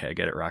 Oh, okay, I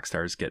get it. Rock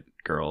stars get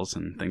girls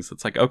and things.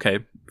 It's like, okay,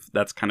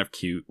 that's kind of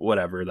cute.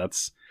 Whatever.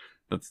 That's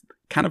that's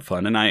kind of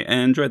fun. And I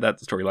enjoyed that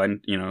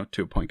storyline, you know,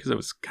 to a point because it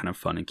was kind of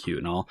fun and cute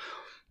and all.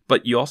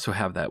 But you also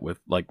have that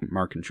with like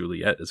Mark and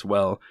Juliet as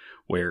well,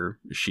 where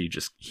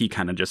he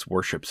kind of just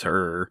worships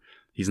her.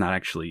 He's not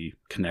actually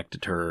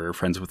connected to her, or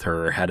friends with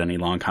her, or had any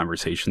long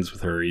conversations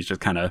with her. He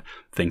just kind of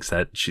thinks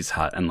that she's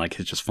hot and like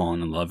has just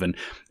fallen in love. And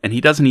he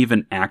doesn't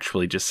even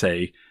actually just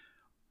say,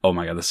 "Oh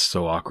my God, this is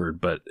so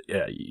awkward," but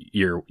yeah,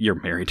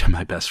 you're married to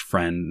my best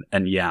friend.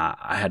 And yeah,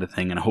 I had a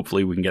thing and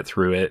hopefully we can get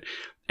through it.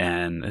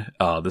 And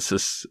this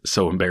is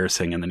so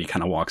embarrassing. And then he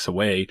kind of walks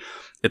away.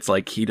 It's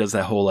like he does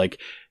that whole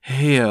like,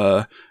 "Hey,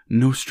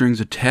 no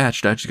strings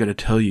attached. I just got to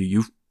tell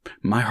you,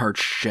 my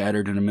heart's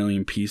shattered in a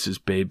million pieces,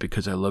 babe,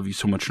 because I love you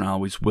so much and I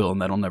always will,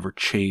 and that'll never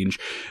change."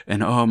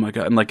 And oh my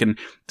God, and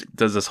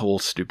does this whole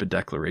stupid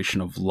declaration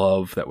of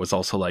love that was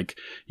also like,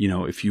 you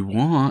know, if you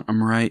want,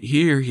 I'm right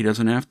here. He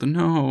doesn't have to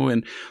know.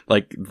 And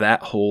like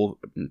that whole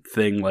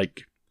thing,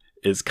 like,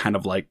 is kind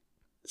of like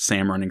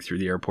Sam running through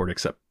the airport,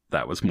 except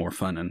that was more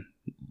fun and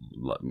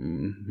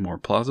more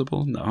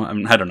plausible. No,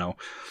 I don't know.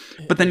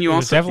 But then you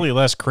also definitely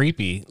less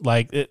creepy.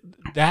 Like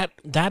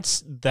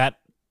that's that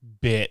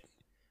bit.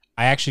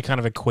 I actually kind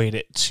of equate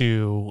it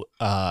to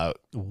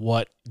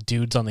what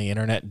dudes on the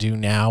internet do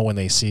now when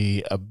they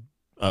see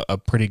a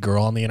pretty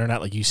girl on the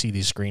internet. Like you see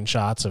these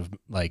screenshots of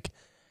like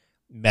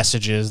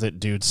messages that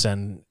dudes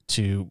send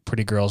to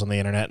pretty girls on the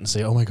internet and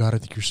say, "Oh my God, I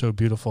think you're so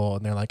beautiful,"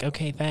 and they're like,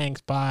 "Okay, thanks,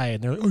 bye,"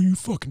 and they're like, "Oh, you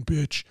fucking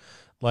bitch."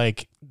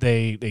 Like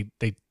they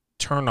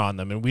turn on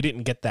them, and we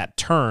didn't get that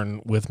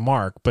turn with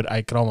Mark, but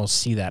I could almost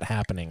see that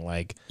happening.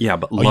 Like, yeah,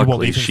 but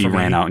luckily she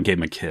ran out and gave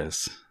him a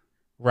kiss,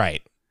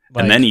 right?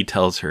 Like, and then he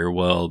tells her,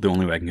 "Well, the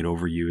only way I can get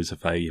over you is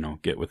if I, you know,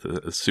 get with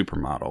a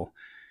supermodel,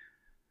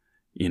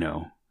 you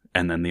know."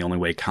 And then the only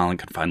way Colin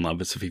can find love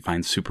is if he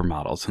finds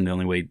supermodels, and the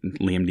only way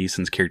Liam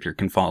Neeson's character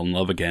can fall in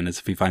love again is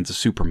if he finds a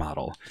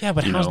supermodel. Yeah,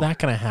 but how's that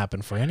going to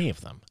happen for any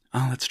of them?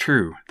 Oh, that's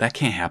true. That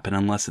can't happen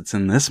unless it's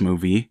in this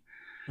movie,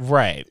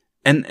 right?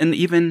 And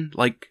even,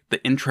 like,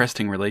 the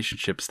interesting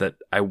relationships that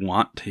I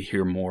want to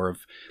hear more of.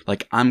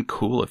 Like, I'm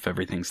cool if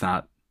everything's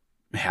not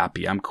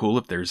happy. I'm cool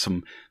if there's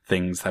some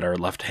things that are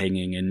left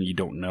hanging and you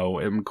don't know.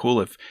 I'm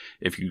cool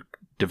if you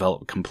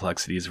develop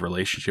complexities of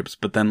relationships.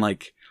 But then,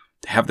 like,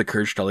 have the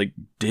courage to, like,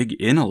 dig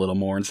in a little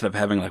more instead of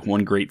having, like,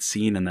 one great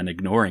scene and then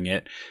ignoring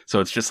it. So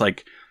it's just,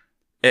 like...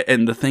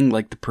 And the thing,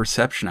 like, the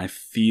perception I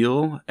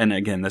feel... And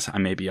again, I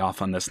may be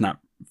off on this, not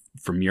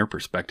from your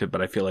perspective,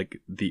 but I feel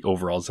like the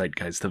overall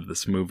zeitgeist of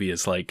this movie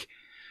is like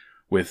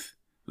with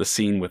the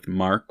scene with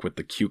Mark with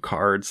the cue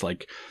cards,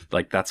 like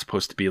that's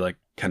supposed to be like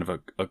kind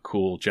of a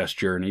cool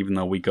gesture. And even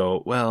though we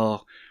go,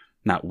 well,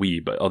 not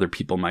we, but other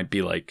people might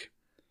be like,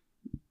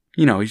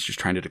 you know, he's just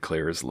trying to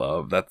declare his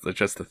love. That's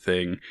just the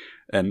thing.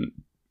 And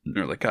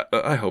they're like,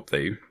 I hope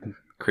they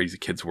crazy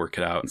kids work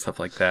it out and stuff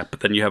like that.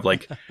 But then you have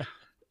like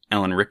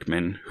Alan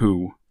Rickman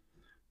who,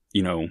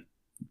 you know,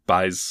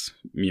 buys,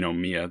 you know,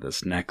 Mia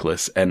this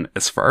necklace, and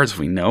as far as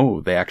we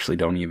know, they actually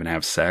don't even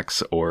have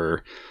sex,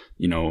 or,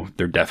 you know,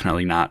 they're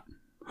definitely not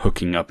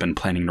hooking up and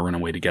planning to run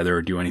away together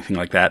or do anything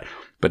like that.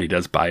 But he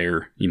does buy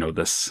her, you know,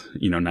 this,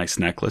 you know, nice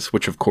necklace,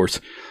 which of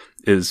course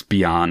is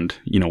beyond,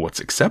 you know,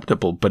 what's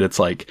acceptable. But it's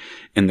like,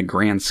 in the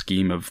grand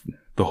scheme of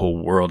the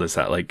whole world, is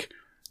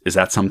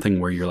that something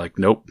where you're like,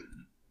 nope,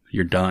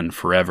 you're done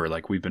forever?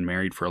 Like, we've been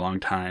married for a long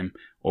time.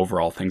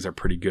 Overall, things are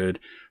pretty good,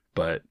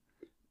 but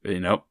you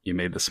know, you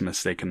made this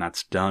mistake and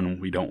that's done.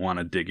 We don't want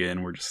to dig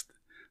in. We're just,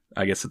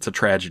 I guess it's a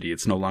tragedy.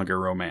 It's no longer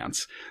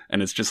romance.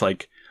 And it's just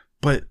like,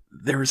 but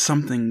there is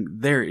something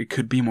there. It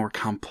could be more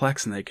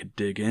complex and they could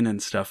dig in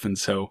and stuff. And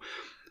so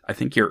I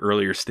think your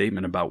earlier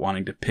statement about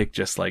wanting to pick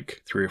just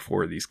like 3 or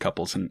 4 of these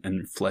couples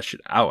and flesh it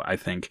out, I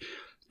think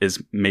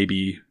is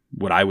maybe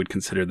what I would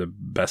consider the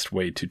best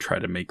way to try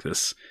to make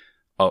this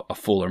a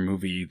fuller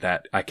movie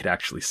that I could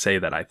actually say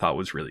that I thought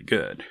was really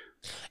good.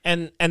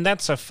 And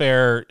that's a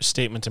fair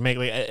statement to make.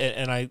 Like,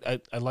 and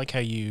I like how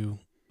you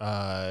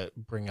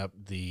bring up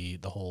the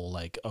whole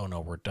like, oh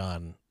no, we're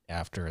done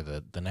after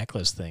the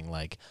necklace thing.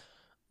 Like,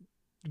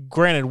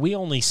 granted, we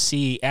only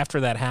see, after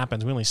that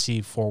happens, we only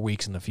see 4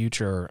 weeks in the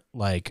future.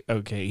 Like,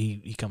 okay,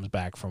 he comes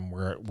back from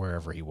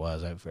wherever he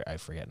was. I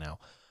forget now,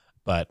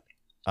 but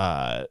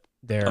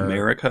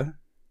America.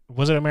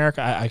 Was it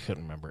America? I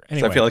couldn't remember.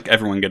 Anyway, I feel like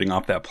everyone getting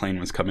off that plane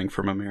was coming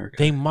from America.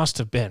 They must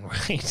have been,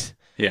 right?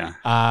 Yeah.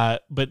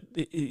 But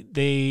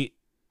they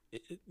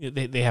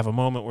have a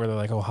moment where they're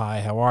like, "Oh,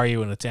 hi, how are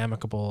you?" and it's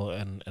amicable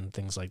and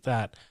things like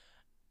that.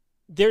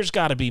 There's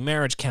got to be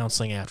marriage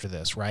counseling after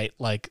this, right?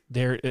 Like,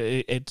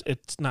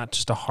 it's not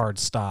just a hard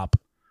stop.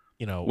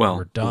 You know, well,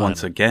 we're done.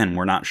 Once again,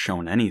 we're not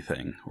shown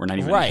anything. We're not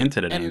even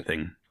hinted at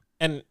anything.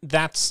 And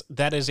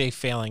that is a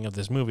failing of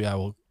this movie. I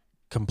will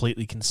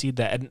completely concede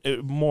that.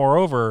 And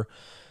moreover,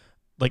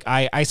 like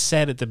I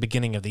said at the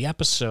beginning of the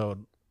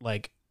episode,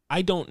 like,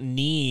 I don't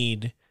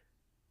need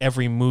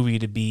every movie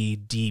to be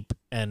deep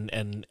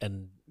and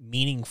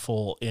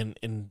meaningful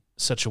in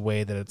such a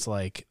way that it's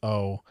like,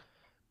 oh,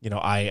 you know,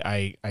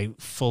 I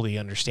fully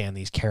understand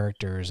these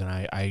characters and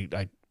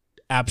I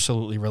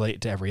absolutely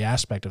relate to every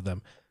aspect of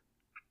them.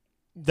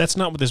 that's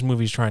not what this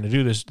movie is trying to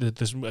do.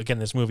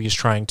 This movie is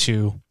trying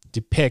to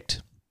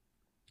depict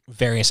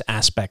various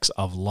aspects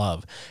of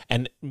love,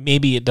 and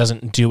maybe it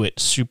doesn't do it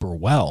super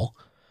well,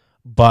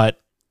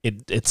 but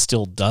it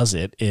still does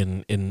it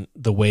in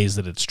the ways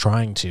that it's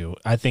trying to.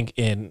 I think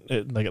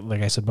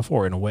like I said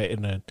before,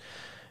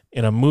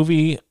 in a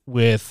movie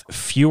with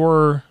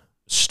fewer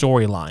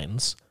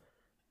storylines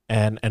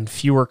and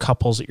fewer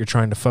couples that you're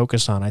trying to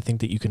focus on, I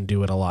think that you can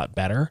do it a lot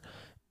better.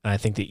 And I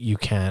think that you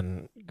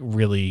can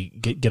really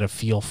get a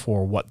feel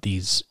for what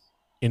these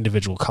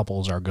individual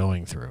couples are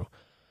going through.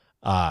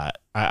 I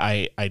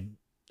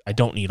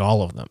don't need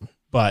all of them,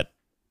 but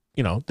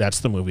that's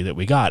the movie that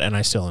we got, and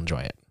I still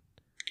enjoy it.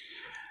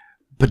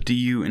 But do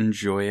you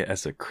enjoy it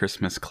as a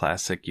Christmas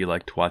classic you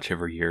like to watch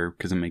every year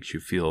because it makes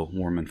you feel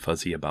warm and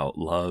fuzzy about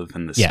love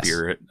and the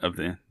spirit of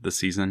the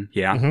season?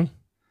 Yeah. Mm-hmm.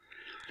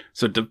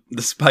 So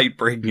despite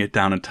breaking it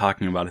down and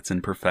talking about its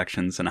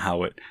imperfections and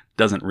how it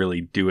doesn't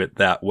really do it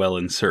that well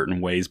in certain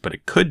ways, but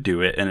it could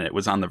do it, and it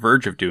was on the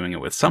verge of doing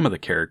it with some of the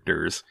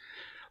characters,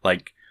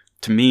 like,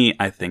 to me,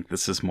 I think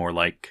this is more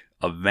like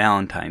a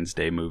Valentine's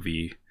Day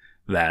movie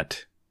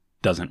that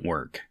doesn't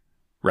work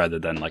rather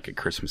than like a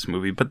Christmas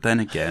movie. But then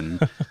again,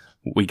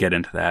 we get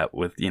into that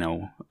with,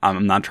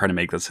 I'm not trying to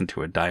make this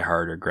into a Die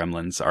Hard or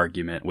Gremlins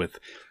argument with,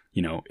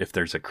 if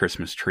there's a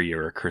Christmas tree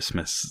or a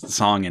Christmas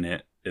song in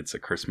it, it's a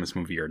Christmas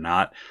movie or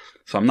not.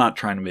 So I'm not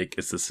trying to make,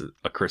 is this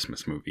a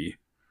Christmas movie?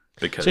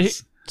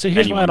 Because so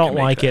here's why I don't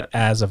like it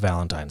as a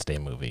Valentine's Day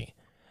movie.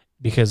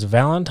 Because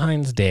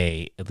Valentine's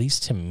Day, at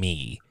least to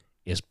me,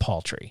 is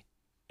paltry.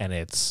 And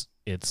it's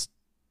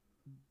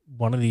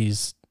one of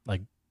these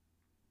like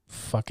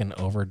fucking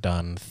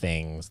overdone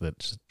things that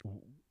just,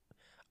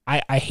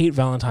 I hate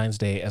Valentine's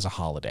Day as a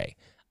holiday.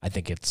 I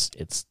think it's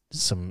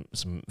some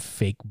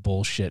fake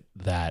bullshit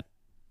that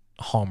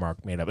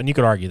Hallmark made up, and you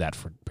could argue that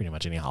for pretty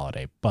much any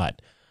holiday,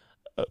 but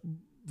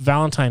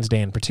Valentine's Day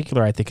in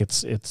particular, I think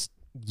it's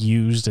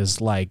used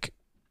as like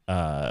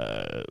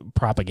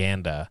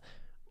propaganda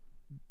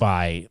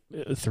by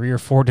 3 or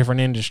 4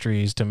 different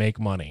industries to make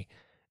money,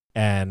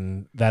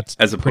 and that's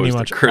as opposed pretty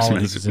much to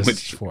Christmas,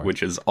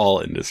 which is all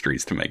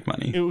industries to make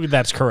money.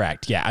 That's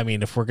correct. Yeah, I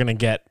mean, if we're gonna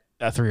get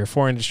 3 or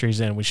 4 industries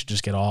in, we should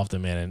just get all of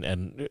them in,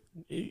 and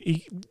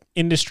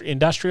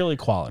industrial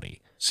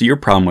equality. So your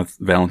problem with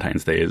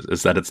Valentine's Day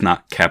is that it's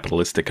not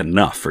capitalistic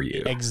enough for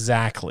you.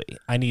 Exactly.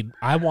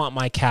 I want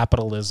my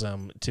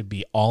capitalism to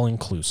be all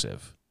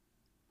inclusive.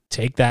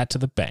 Take that to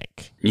the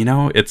bank.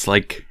 It's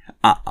like,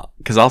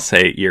 because I'll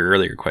say your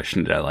earlier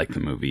question, did I like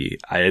the movie?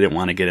 I didn't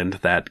want to get into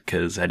that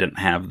because I didn't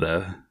have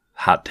the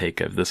hot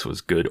take of this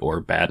was good or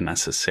bad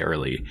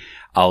necessarily.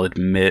 I'll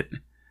admit,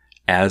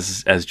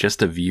 as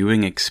just a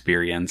viewing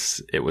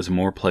experience, it was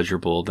more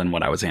pleasurable than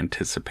what I was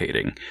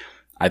anticipating.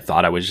 I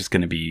thought I was just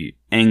going to be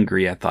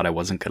angry. I thought I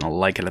wasn't going to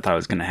like it. I thought I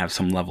was going to have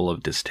some level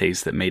of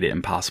distaste that made it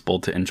impossible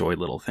to enjoy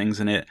little things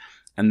in it.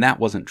 And that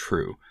wasn't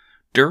true.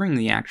 During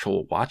the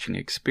actual watching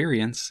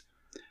experience,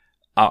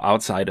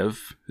 outside of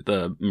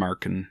the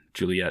Mark and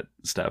Juliet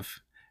stuff,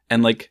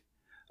 and like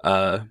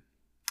the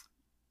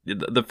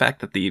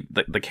fact that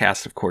the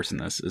cast, of course, in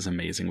this is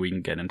amazing. We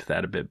can get into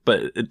that a bit,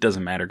 but it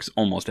doesn't matter because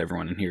almost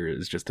everyone in here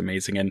is just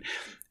amazing. And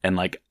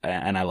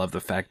I love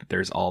the fact that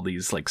there's all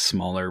these like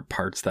smaller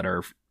parts that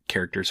are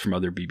characters from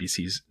other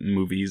BBC's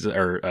movies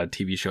or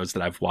TV shows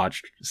that I've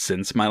watched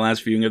since my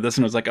last viewing of this,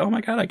 and I was like, oh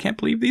my god, I can't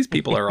believe these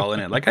people are all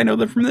in it. Like, I know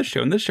them from this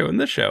show and this show and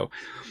this show.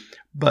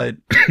 But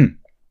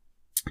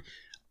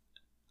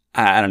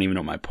I don't even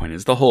know what my point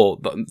is.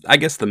 I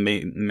guess the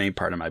main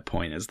part of my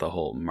point is the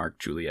whole Mark,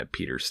 Juliet,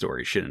 Peter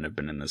story shouldn't have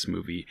been in this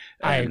movie.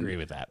 I agree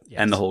with that. Yes.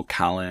 And the whole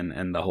Colin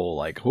and the whole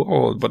like,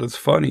 whoa, but it's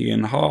funny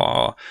and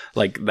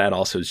like that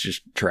also is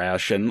just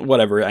trash and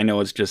whatever. I know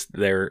it's just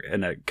there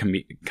in a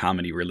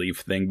comedy relief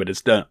thing, but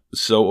it's done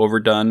so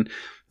overdone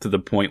to the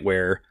point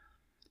where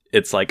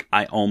it's like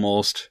I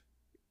almost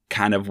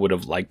kind of would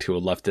have liked to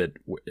have left it,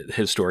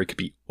 his story could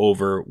be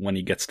over when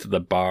he gets to the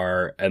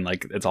bar and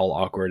like it's all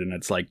awkward and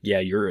it's like, yeah,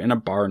 you're in a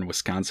bar in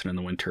Wisconsin in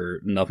the winter,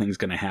 nothing's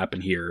going to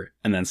happen here,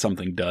 and then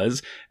something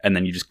does, and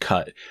then you just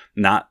cut,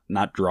 not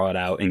draw it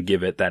out and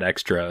give it that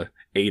extra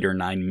 8 or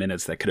 9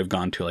 minutes that could have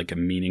gone to like a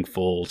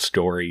meaningful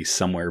story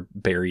somewhere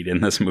buried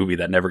in this movie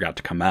that never got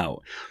to come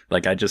out.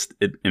 Like,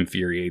 it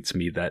infuriates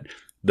me that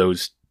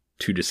those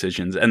 2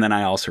 decisions. And then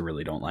I also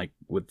really don't like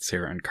with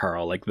Sarah and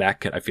Carl, like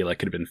that I feel like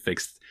could have been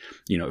fixed,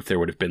 if there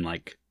would have been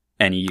like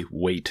any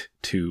weight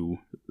to,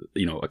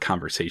 a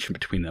conversation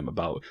between them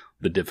about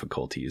the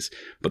difficulties,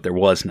 but there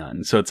was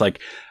none. So it's like,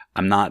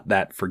 I'm not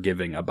that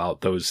forgiving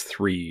about those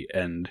 3,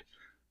 and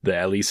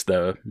at least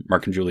the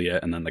Mark and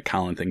Juliet and then the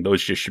Colin thing,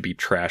 those just should be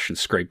trash and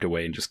scraped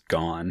away and just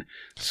gone.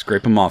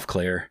 Scrape them off,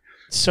 Claire.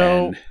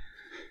 So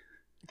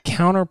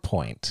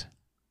counterpoint.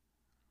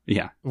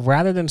 Yeah.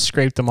 Rather than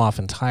scrape them off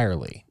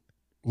entirely,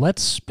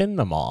 let's spin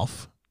them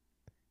off.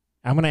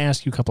 I'm going to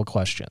ask you a couple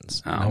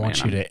questions. Oh,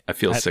 I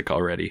feel sick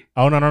already.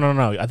 Oh, no.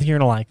 I think you're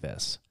going to like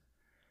this.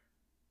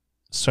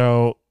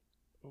 So,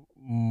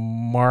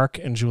 Mark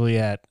and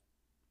Juliet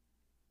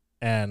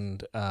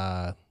and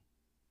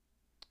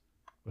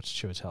What's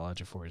Chiwetel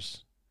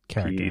Ejiofor's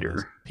character?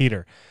 Peter.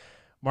 Peter.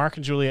 Mark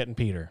and Juliet and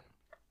Peter.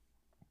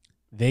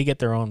 They get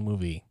their own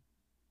movie.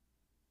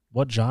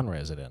 What genre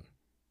is it in?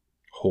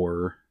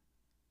 Horror.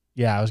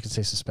 Yeah, I was gonna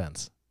say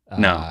suspense.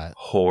 No,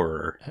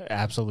 horror.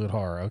 Absolute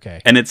horror. Okay.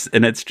 And it's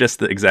just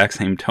the exact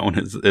same tone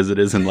as it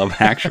is in Love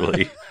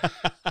Actually.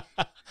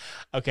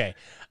 Okay.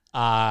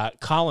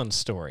 Colin's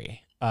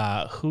story.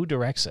 Who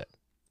directs it?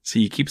 So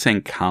you keep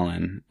saying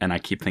Colin, and I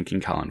keep thinking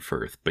Colin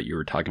Firth, but you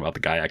were talking about the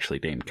guy actually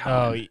named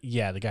Colin. Oh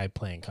yeah, the guy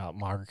playing Colin.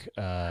 Mark.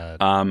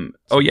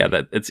 Oh yeah,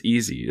 that it's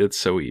easy. It's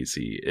so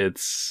easy.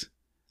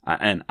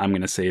 And I'm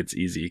gonna say it's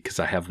easy because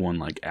I have one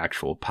like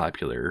actual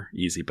popular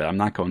easy, but I'm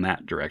not going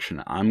that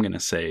direction. I'm gonna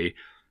say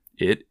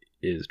it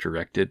is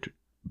directed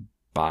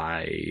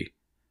by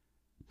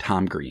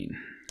Tom Green.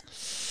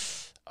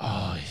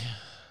 Oh,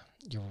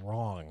 you're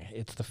wrong.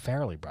 It's the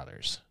Farrelly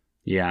brothers.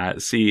 Yeah,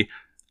 see,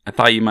 I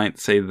thought you might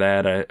say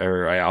that,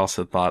 or I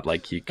also thought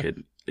like you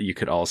could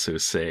also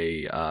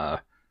say,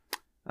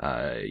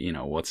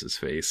 what's his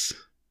face,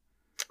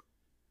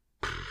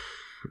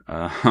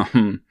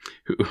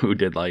 who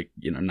did like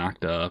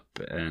Knocked Up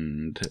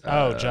and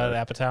Judd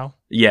Apatow.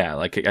 Yeah,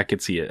 like I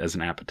could see it as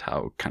an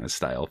Apatow kind of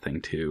style thing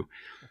too.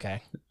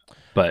 Okay,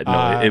 but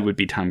no, it would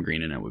be Tom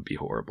Green, and it would be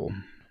horrible.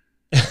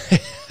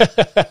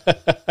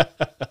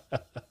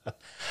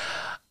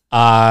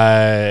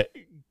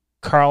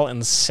 Carl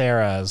and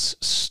Sarah's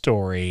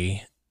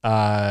story.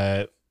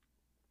 No,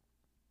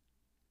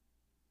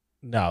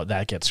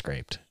 that gets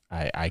scraped.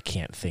 I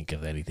can't think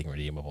of anything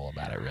redeemable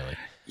about it, really.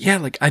 Yeah,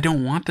 like I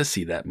don't want to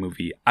see that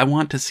movie. I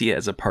want to see it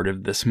as a part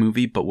of this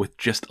movie, but with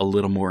just a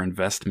little more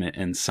investment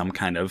and some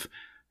conflict,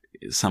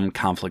 some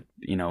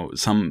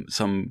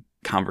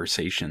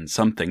conversation,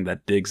 something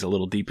that digs a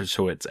little deeper,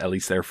 so it's at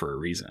least there for a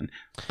reason.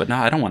 But no,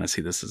 I don't want to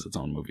see this as its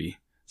own movie.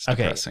 It's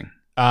depressing.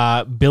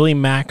 Billy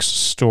Mack's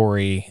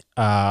story,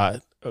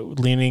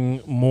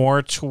 leaning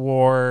more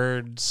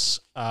towards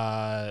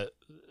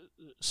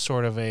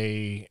sort of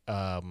a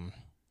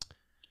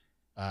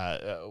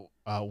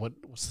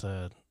what's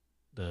the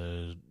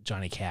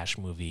Johnny Cash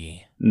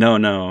movie?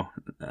 No,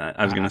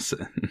 I was gonna say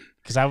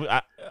because I'm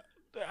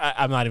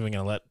not even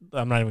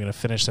gonna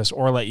finish this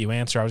or let you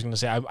answer. I was gonna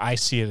say I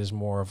see it as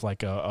more of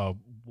like a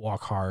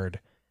Walk Hard,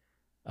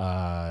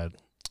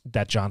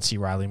 that John C.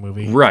 Reilly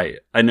movie. Right.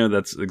 I know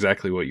that's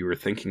exactly what you were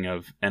thinking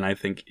of, and I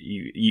think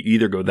you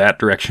either go that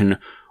direction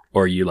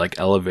or you like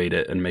elevate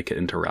it and make it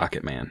into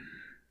Rocket Man.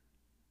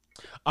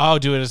 Oh,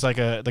 do it as like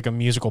a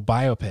musical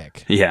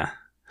biopic. Yeah.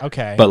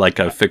 Okay. But like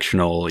a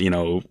fictional,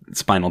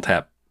 Spinal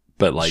Tap,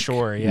 but like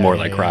more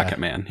like Rocket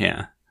Man.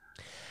 Yeah.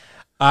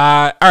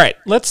 All right,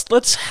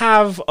 let's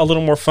have a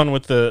little more fun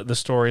with the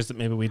stories that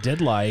maybe we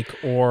did like,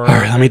 or all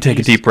right. Let me take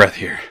a deep breath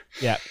here.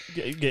 Yeah,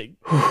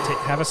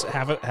 have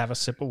a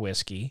sip of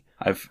whiskey.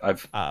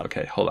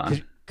 Okay, hold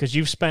on. Because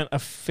you've spent a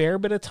fair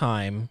bit of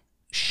time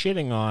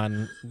shitting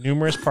on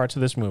numerous parts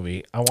of this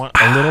movie. I want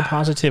a little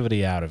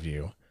positivity out of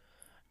you.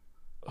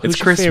 It's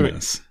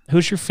Christmas.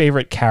 Who's your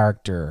favorite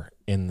character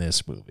in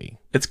this movie?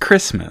 It's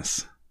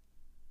Christmas.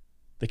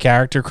 The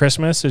character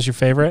Christmas is your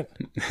favorite?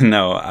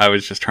 No, I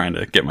was just trying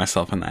to get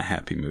myself in that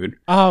happy mood.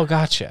 Oh,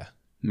 gotcha.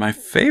 My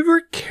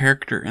favorite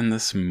character in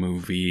this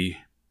movie...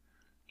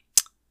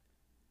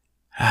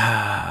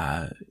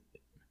 I'm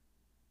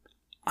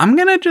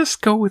going to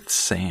just go with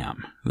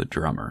Sam, the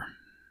drummer.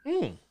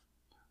 Mm.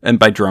 And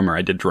by drummer,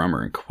 I did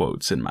drummer in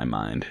quotes in my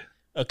mind.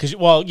 Because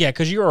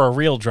you're a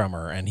real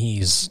drummer, and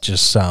he's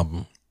just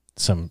some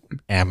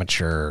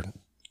amateur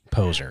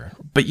poser.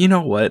 But you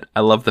know what? I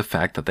love the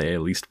fact that they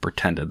at least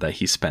pretended that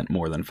he spent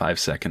more than 5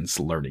 seconds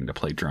learning to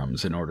play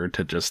drums in order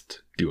to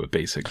just do a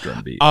basic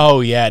drum beat.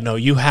 Oh yeah, no,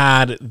 you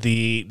had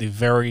the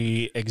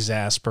very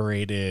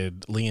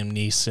exasperated Liam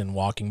Neeson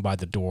walking by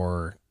the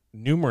door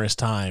numerous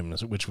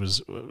times, which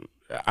was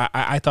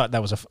I thought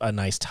that was a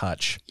nice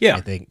touch. Yeah,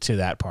 I think to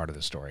that part of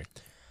the story.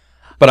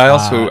 But I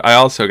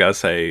also gotta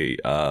say,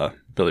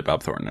 Billy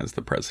Bob Thornton as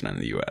the president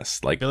of the U.S.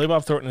 Like Billy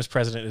Bob Thornton as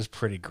president is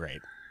pretty great.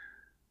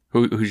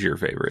 Who's your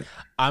favorite?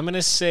 I'm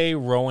gonna say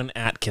Rowan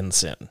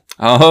Atkinson.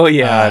 Oh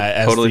yeah,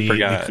 I totally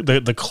forgot.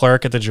 The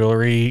clerk at the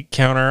jewelry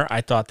counter.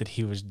 I thought that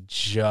he was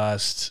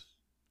just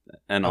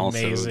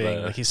amazing.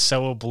 Also he's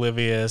so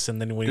oblivious, and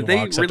then when he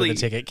walks up to the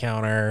ticket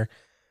counter,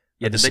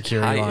 did they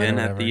tie in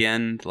at the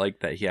end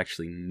like that he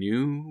actually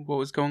knew what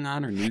was going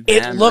on or knew?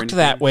 It looked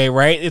that way,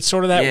 right? It's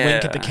sort of that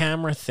wink at the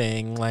camera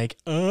thing, like,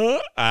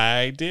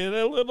 I did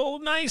a little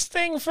nice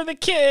thing for the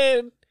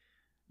kid.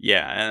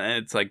 Yeah,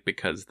 and it's like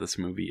because this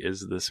movie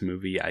is this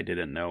movie, I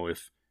didn't know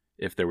if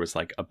there was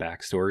like a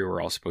backstory we're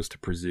all supposed to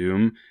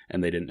presume,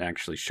 and they didn't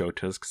actually show it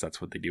to us because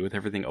that's what they do with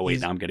everything. Oh wait,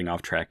 now I'm getting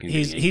off track. And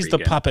he's the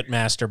puppet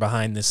master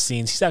behind the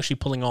scenes. He's actually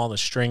pulling all the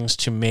strings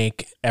to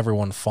make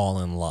everyone fall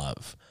in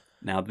love.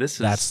 Now that's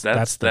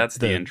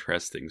the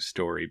interesting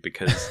story,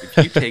 because if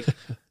you take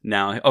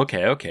now,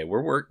 okay,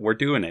 we're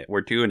doing it.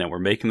 We're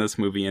making this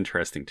movie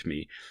interesting to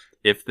me.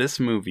 If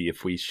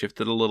we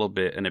shift it a little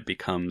bit and it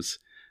becomes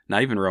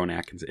not even Rowan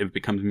Atkinson, it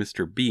becomes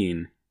Mr.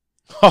 Bean.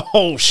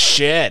 Oh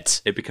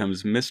shit! It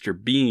becomes Mr.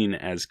 Bean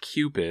as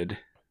Cupid,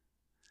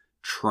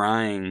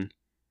 trying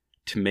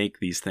to make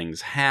these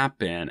things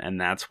happen,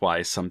 and that's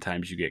why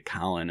sometimes you get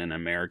Colin in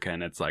America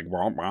and it's like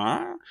wah,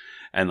 wah,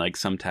 and like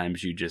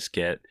sometimes you just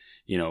get,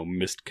 you know,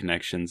 missed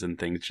connections and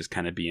things just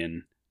kind of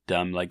being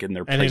dumb, like in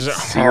their place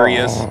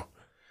serious.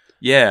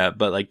 Yeah,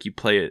 but like you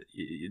play it,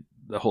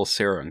 the whole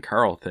Sarah and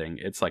Carl thing,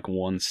 it's like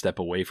one step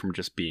away from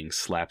just being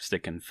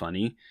slapstick and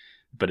funny,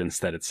 but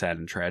instead it's sad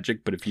and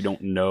tragic. But if you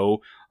don't know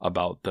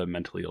about the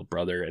mentally ill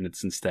brother, and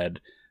it's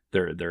instead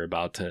they're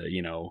about to,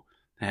 you know,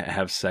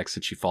 have sex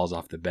and she falls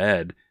off the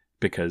bed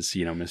because,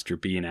 you know, Mr.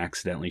 Bean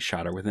accidentally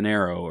shot her with an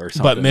arrow or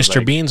something. But Mr.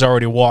 Like, Bean's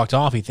already walked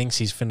off. He thinks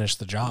he's finished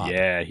the job.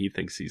 yeah, he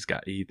thinks he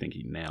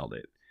nailed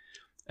it.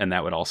 And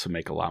that would also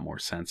make a lot more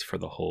sense for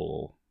the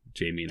whole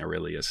Jamie and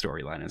Aurelia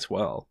storyline as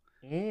well.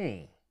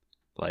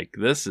 Like,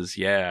 this is,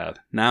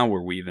 now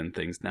we're weaving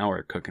things. Now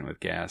we're cooking with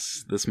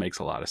gas. This makes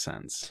a lot of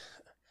sense.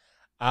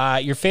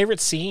 Your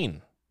favorite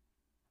scene?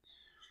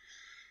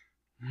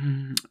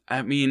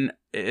 I mean,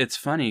 it's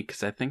funny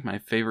because I think my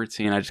favorite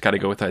scene, I just got to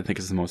go with, I think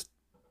is the most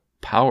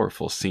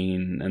powerful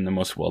scene and the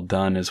most well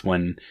done, is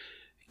when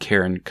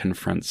Karen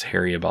confronts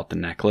Harry about the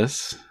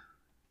necklace.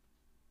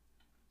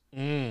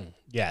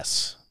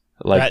 Yes.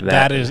 Like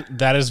that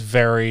is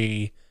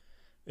very,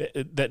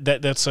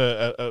 that's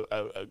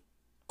a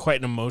quite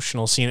an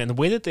emotional scene, and the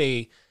way that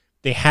they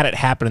had it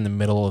happen in the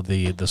middle of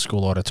the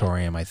school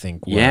auditorium, I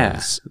think,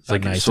 was it's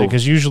like nice,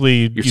 because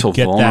usually you so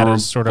get that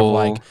as sort of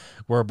vulnerable. like,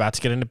 we're about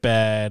to get into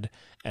bed,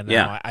 and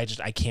now I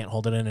can't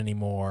hold it in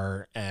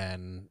anymore,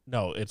 and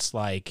no, it's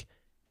like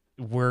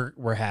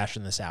we're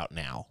hashing this out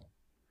now.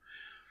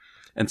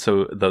 And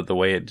so the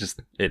way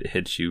it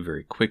hits you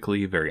very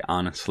quickly, very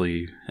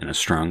honestly, in a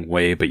strong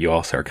way, but you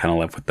also are kind of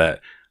left with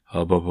that,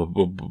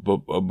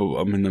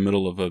 I'm in the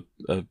middle of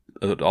an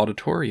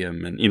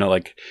auditorium, and, you know,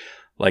 like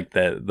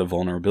the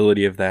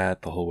vulnerability of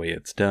that, the whole way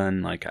it's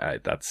done, like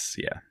that's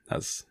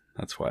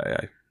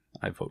why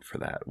I vote for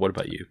that. What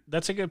about you?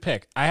 That's a good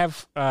pick. I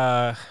have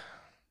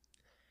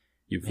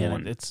You've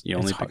won. You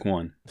only pick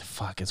one.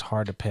 Fuck, it's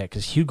hard to pick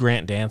because Hugh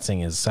Grant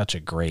dancing is such a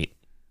great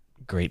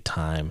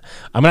time.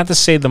 I'm gonna have to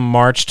say the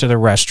march to the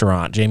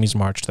restaurant, Jamie's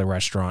march to the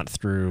restaurant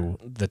through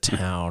the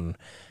town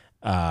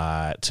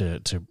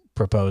to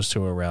propose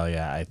to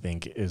Aurelia, I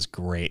think is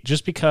great.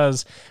 Just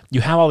because you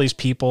have all these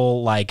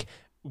people like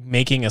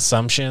making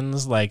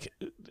assumptions, like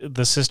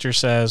the sister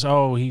says,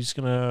 "Oh, he's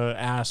gonna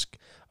ask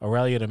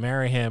Aurelia to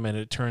marry him," and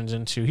it turns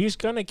into he's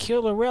gonna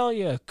kill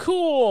Aurelia.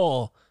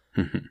 Cool.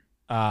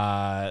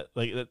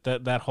 Like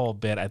that whole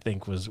bit, I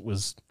think was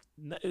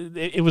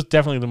it was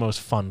definitely the most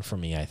fun for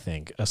me, I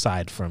think,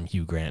 aside from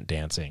Hugh Grant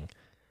dancing.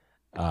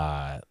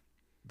 So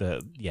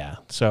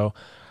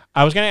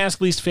I was going to ask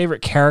least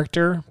favorite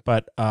character,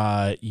 but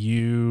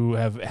you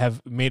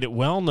have made it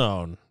well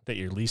known that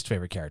your least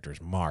favorite character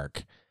is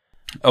Mark.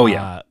 Oh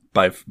yeah,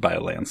 by a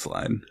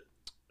landslide.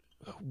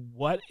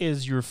 What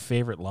is your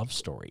favorite love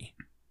story?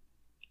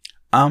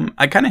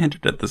 I kind of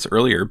hinted at this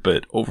earlier,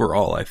 but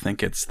overall, I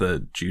think it's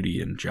the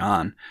Judy and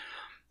John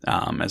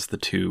as the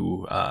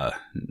two,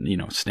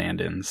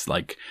 stand-ins.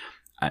 Like,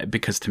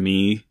 because to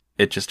me,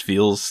 it just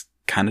feels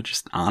kind of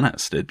just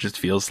honest. It just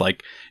feels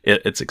like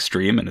it's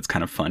extreme and it's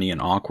kind of funny and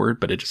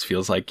awkward, but it just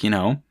feels like, you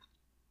know,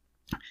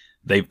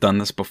 they've done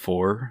this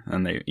before,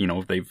 and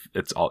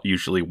it's all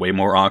usually way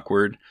more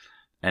awkward.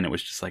 And it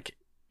was just like,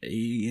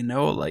 you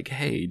know, like,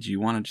 hey, do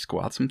you want to just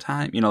go out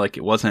sometime? You know, like,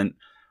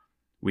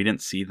 we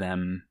didn't see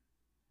them,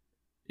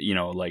 you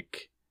know,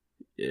 like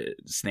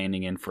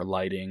standing in for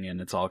lighting,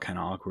 and it's all kind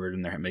of awkward,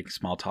 and they're making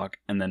small talk.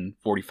 And then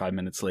 45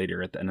 minutes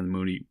later, at the end of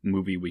the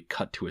movie, we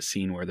cut to a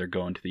scene where they're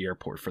going to the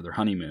airport for their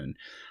honeymoon.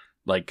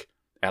 Like,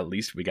 at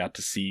least we got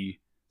to see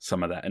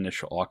some of that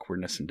initial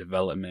awkwardness and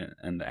development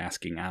and the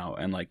asking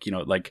out. And like, you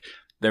know, like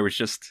there was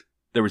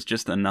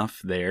just enough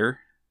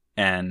there.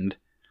 And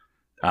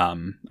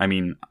I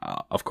mean,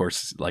 of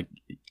course, like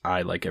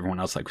I, like everyone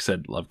else, like we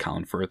said, love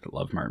Colin Firth,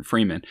 love Martin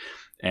Freeman,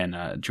 and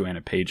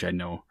Joanna Page. I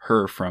know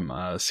her from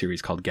a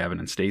series called Gavin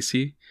and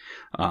Stacey,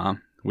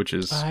 which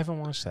is I haven't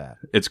watched that.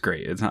 It's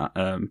great. It's not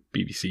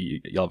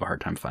BBC. You'll have a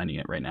hard time finding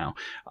it right now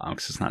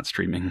because it's not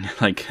streaming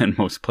like in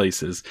most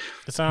places.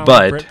 It's not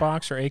on like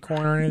BritBox or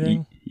Acorn or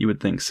anything. You would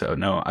think so.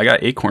 No, I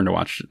got Acorn to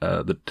watch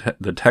the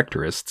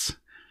Detectorists,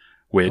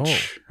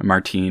 which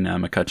Martine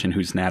McCutcheon,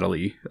 who's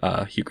Natalie,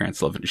 Hugh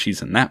Grant's love,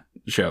 she's in that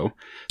show.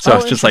 So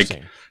it's just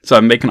like, so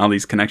I'm making all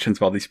these connections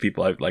with all these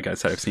people, like I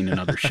said, I've seen in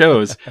other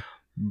shows.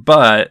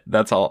 But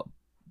that's all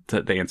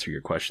to answer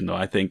your question, though.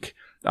 I think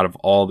out of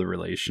all the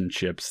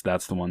relationships,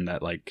 that's the one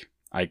that like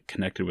I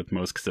connected with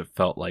most, because it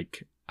felt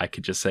like I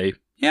could just say,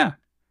 yeah,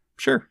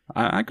 sure,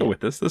 I go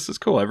with this. This is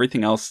cool.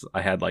 Everything else I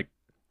had like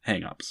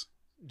hang-ups.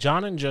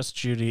 John and Just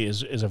Judy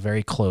is a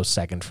very close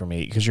second for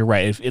me, because you're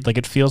right.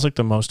 It feels like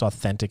the most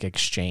authentic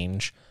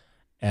exchange,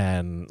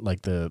 and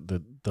like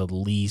the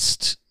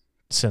least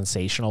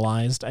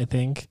sensationalized, I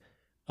think,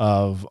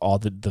 of all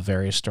the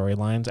various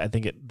storylines. I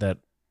think that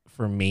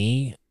for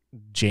me,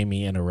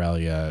 Jamie and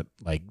Aurelia,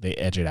 like, they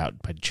edge it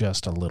out by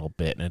just a little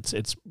bit, and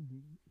it's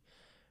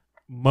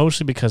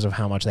mostly because of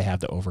how much they have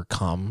to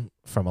overcome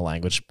from a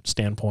language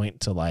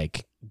standpoint to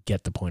like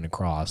get the point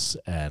across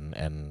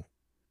and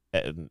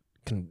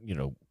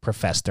can,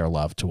 profess their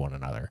love to one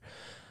another.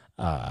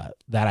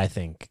 That I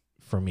think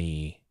for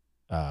me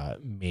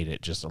made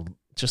it just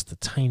the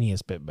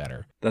tiniest bit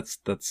better. That's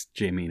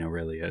Jamie and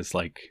Aurelia. It's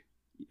like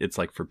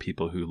for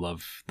people who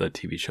love the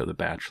TV show The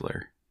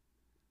Bachelor.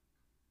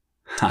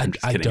 I'm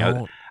just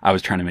kidding. I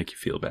was trying to make you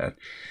feel bad.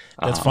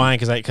 That's fine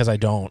because I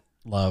don't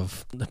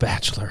love The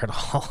Bachelor at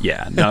all.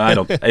 Yeah, no, I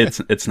don't.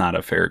 It's not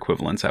a fair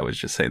equivalence. I was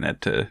just saying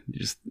that to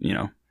just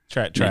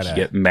try to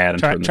get mad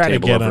and turn the try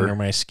table to get over. under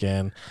my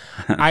skin.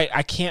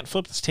 I can't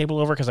flip this table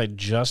over because I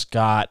just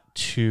got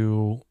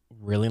 2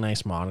 really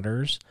nice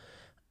monitors,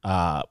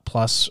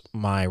 plus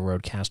my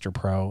Rodecaster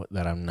Pro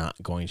that I'm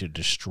not going to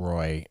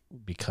destroy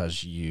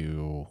because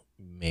you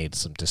made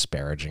some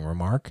disparaging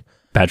remark.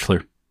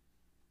 Bachelor.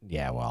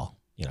 Yeah, well,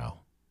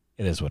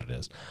 it is what it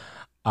is.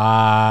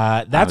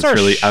 That's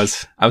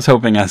I was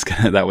hoping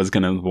that was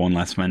gonna one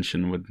last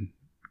mention would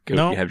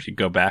have you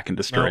go back and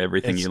destroy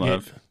everything you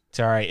love. It's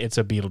all right. It's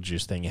a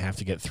Beetlejuice thing. You have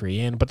to get 3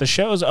 in. But the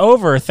show's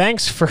over.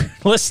 Thanks for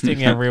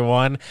listening,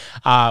 everyone.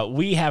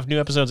 We have new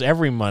episodes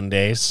every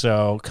Monday,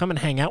 so come and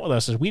hang out with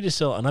us as we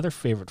distill another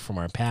favorite from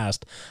our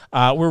past.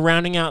 We're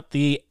rounding out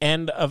the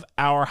end of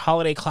our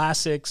Holiday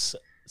Classics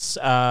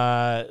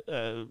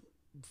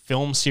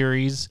film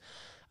series.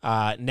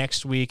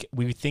 Next week,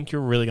 we think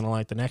you're really going to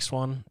like the next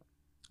one.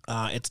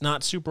 It's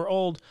not super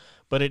old,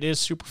 but it is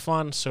super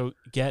fun, so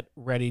get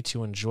ready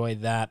to enjoy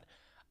that.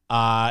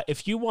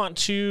 If you want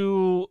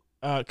to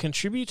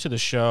contribute to the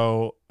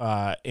show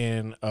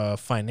in a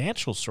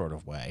financial sort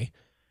of way,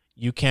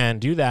 you can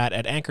do that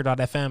at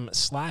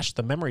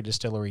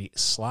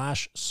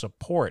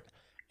anchor.fm/thememorydistillery/support.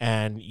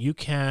 And you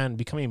can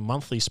become a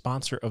monthly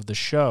sponsor of the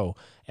show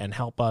and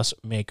help us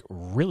make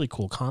really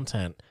cool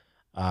content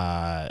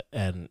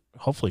and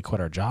hopefully quit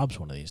our jobs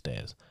one of these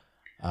days.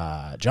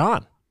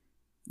 John?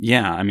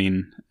 Yeah, I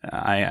mean,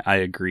 I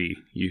agree.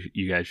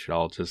 You guys should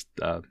all just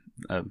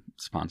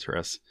sponsor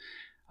us.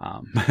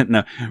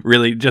 No,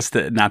 really, just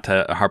not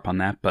to harp on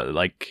that, but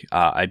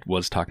I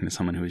was talking to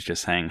someone who was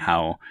just saying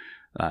how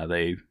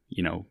they,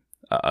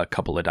 a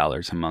couple of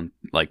dollars a month,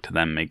 to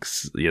them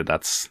makes,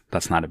 that's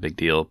not a big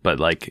deal. But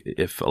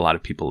if a lot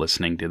of people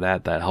listening do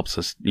that helps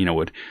us,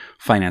 would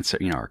finance,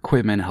 our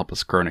equipment, help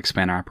us grow and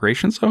expand our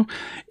operations. So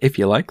if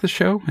you like the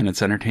show and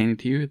it's entertaining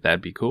to you,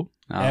 that'd be cool.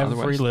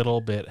 Every little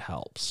bit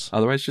helps.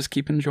 Otherwise, just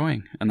keep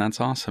enjoying, and that's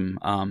awesome.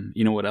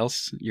 You know what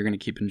else you're going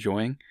to keep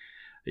enjoying?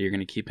 You're going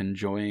to keep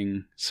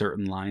enjoying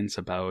certain lines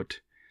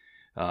about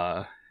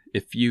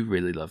if you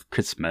really love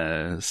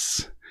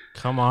Christmas.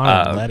 Come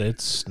on, let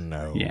it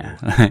snow.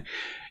 Yeah.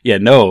 Yeah,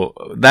 no,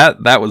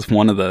 that was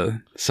one of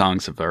the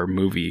songs of our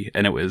movie,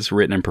 and it was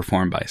written and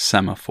performed by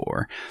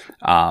Semaphore.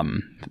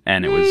 And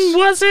it was...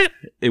 Was it?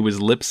 It was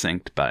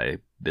lip-synced by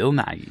Bill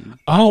Nye.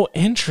 Oh,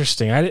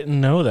 interesting. I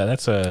didn't know that.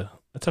 That's a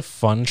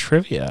fun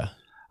trivia.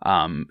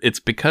 It's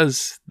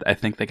because I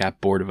think they got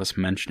bored of us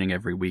mentioning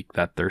every week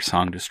that their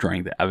song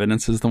 "Destroying the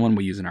Evidence" is the one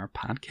we use in our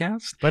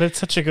podcast. But it's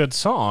such a good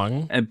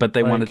song. But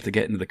they wanted to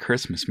get into the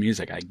Christmas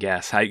music, I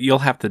guess. You'll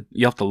have to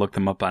look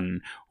them up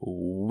on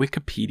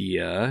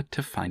Wikipedia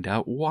to find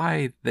out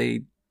why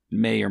they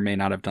may or may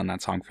not have done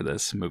that song for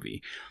this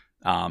movie.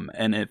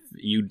 And if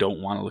you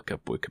don't want to look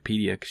up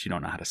Wikipedia because you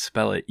don't know how to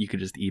spell it, you could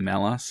just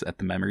email us at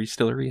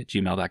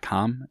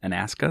thememorydistillery@gmail.com and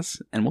ask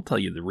us, and we'll tell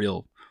you the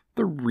real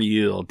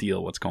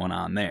deal, what's going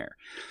on there.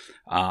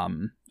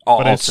 But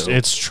also,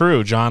 it's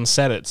true. John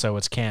said it, so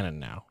it's canon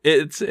now.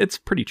 It's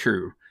pretty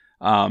true.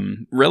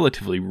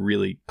 Relatively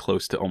really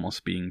close to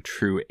almost being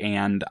true.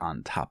 And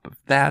on top of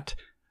that,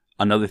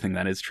 another thing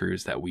that is true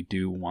is that we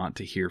do want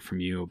to hear from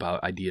you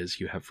about ideas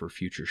you have for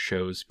future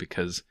shows,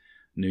 because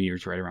New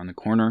Year's right around the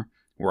corner.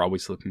 We're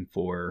always looking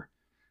for,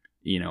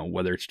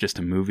 whether it's just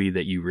a movie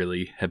that you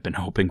really have been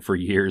hoping for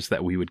years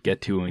that we would get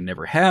to and we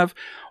never have,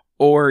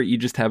 or you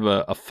just have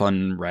a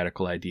fun,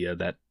 radical idea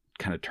that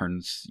kind of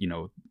turns,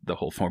 the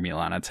whole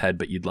formula on its head,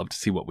 but you'd love to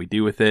see what we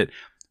do with it.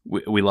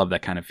 We love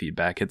that kind of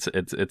feedback. It's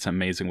an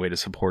amazing way to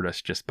support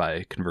us just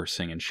by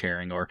conversing and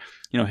sharing, or,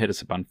 hit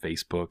us up on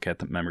Facebook at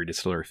the Memory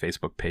Distillery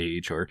Facebook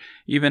page, or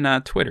even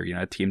Twitter,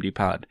 at TMD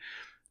Pod.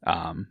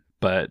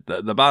 But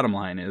the bottom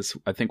line is,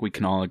 I think we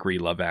can all agree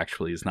Love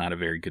Actually is not a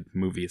very good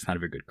movie. It's not a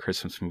very good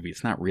Christmas movie.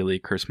 It's not really a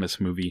Christmas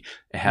movie.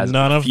 It has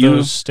none of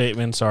those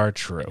statements are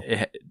true.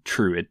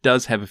 True. It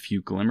does have a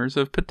few glimmers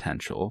of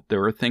potential. There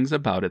were things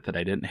about it that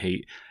I didn't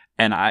hate.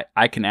 And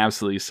I can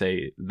absolutely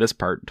say this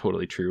part,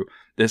 totally true.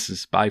 This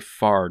is by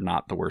far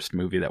not the worst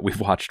movie that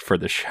we've watched for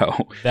the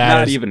show.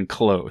 Not even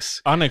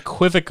close.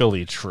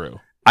 Unequivocally true.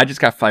 I just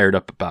got fired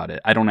up about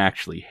it. I don't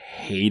actually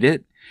hate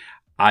it.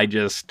 I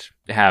just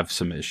have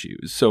some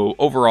issues. So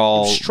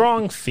overall...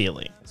 Strong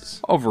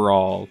feelings.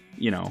 Overall,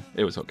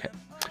 it was okay.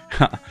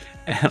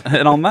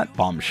 And on that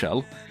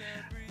bombshell,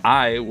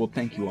 I will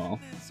thank you all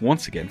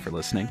once again for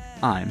listening.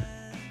 I'm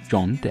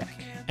John Deck.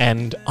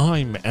 And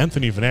I'm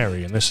Anthony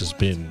Veneri, and this has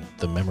been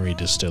The Memory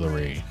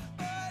Distillery.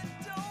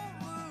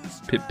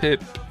 Pip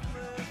pip.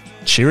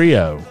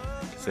 Cheerio.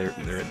 They're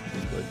in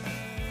England.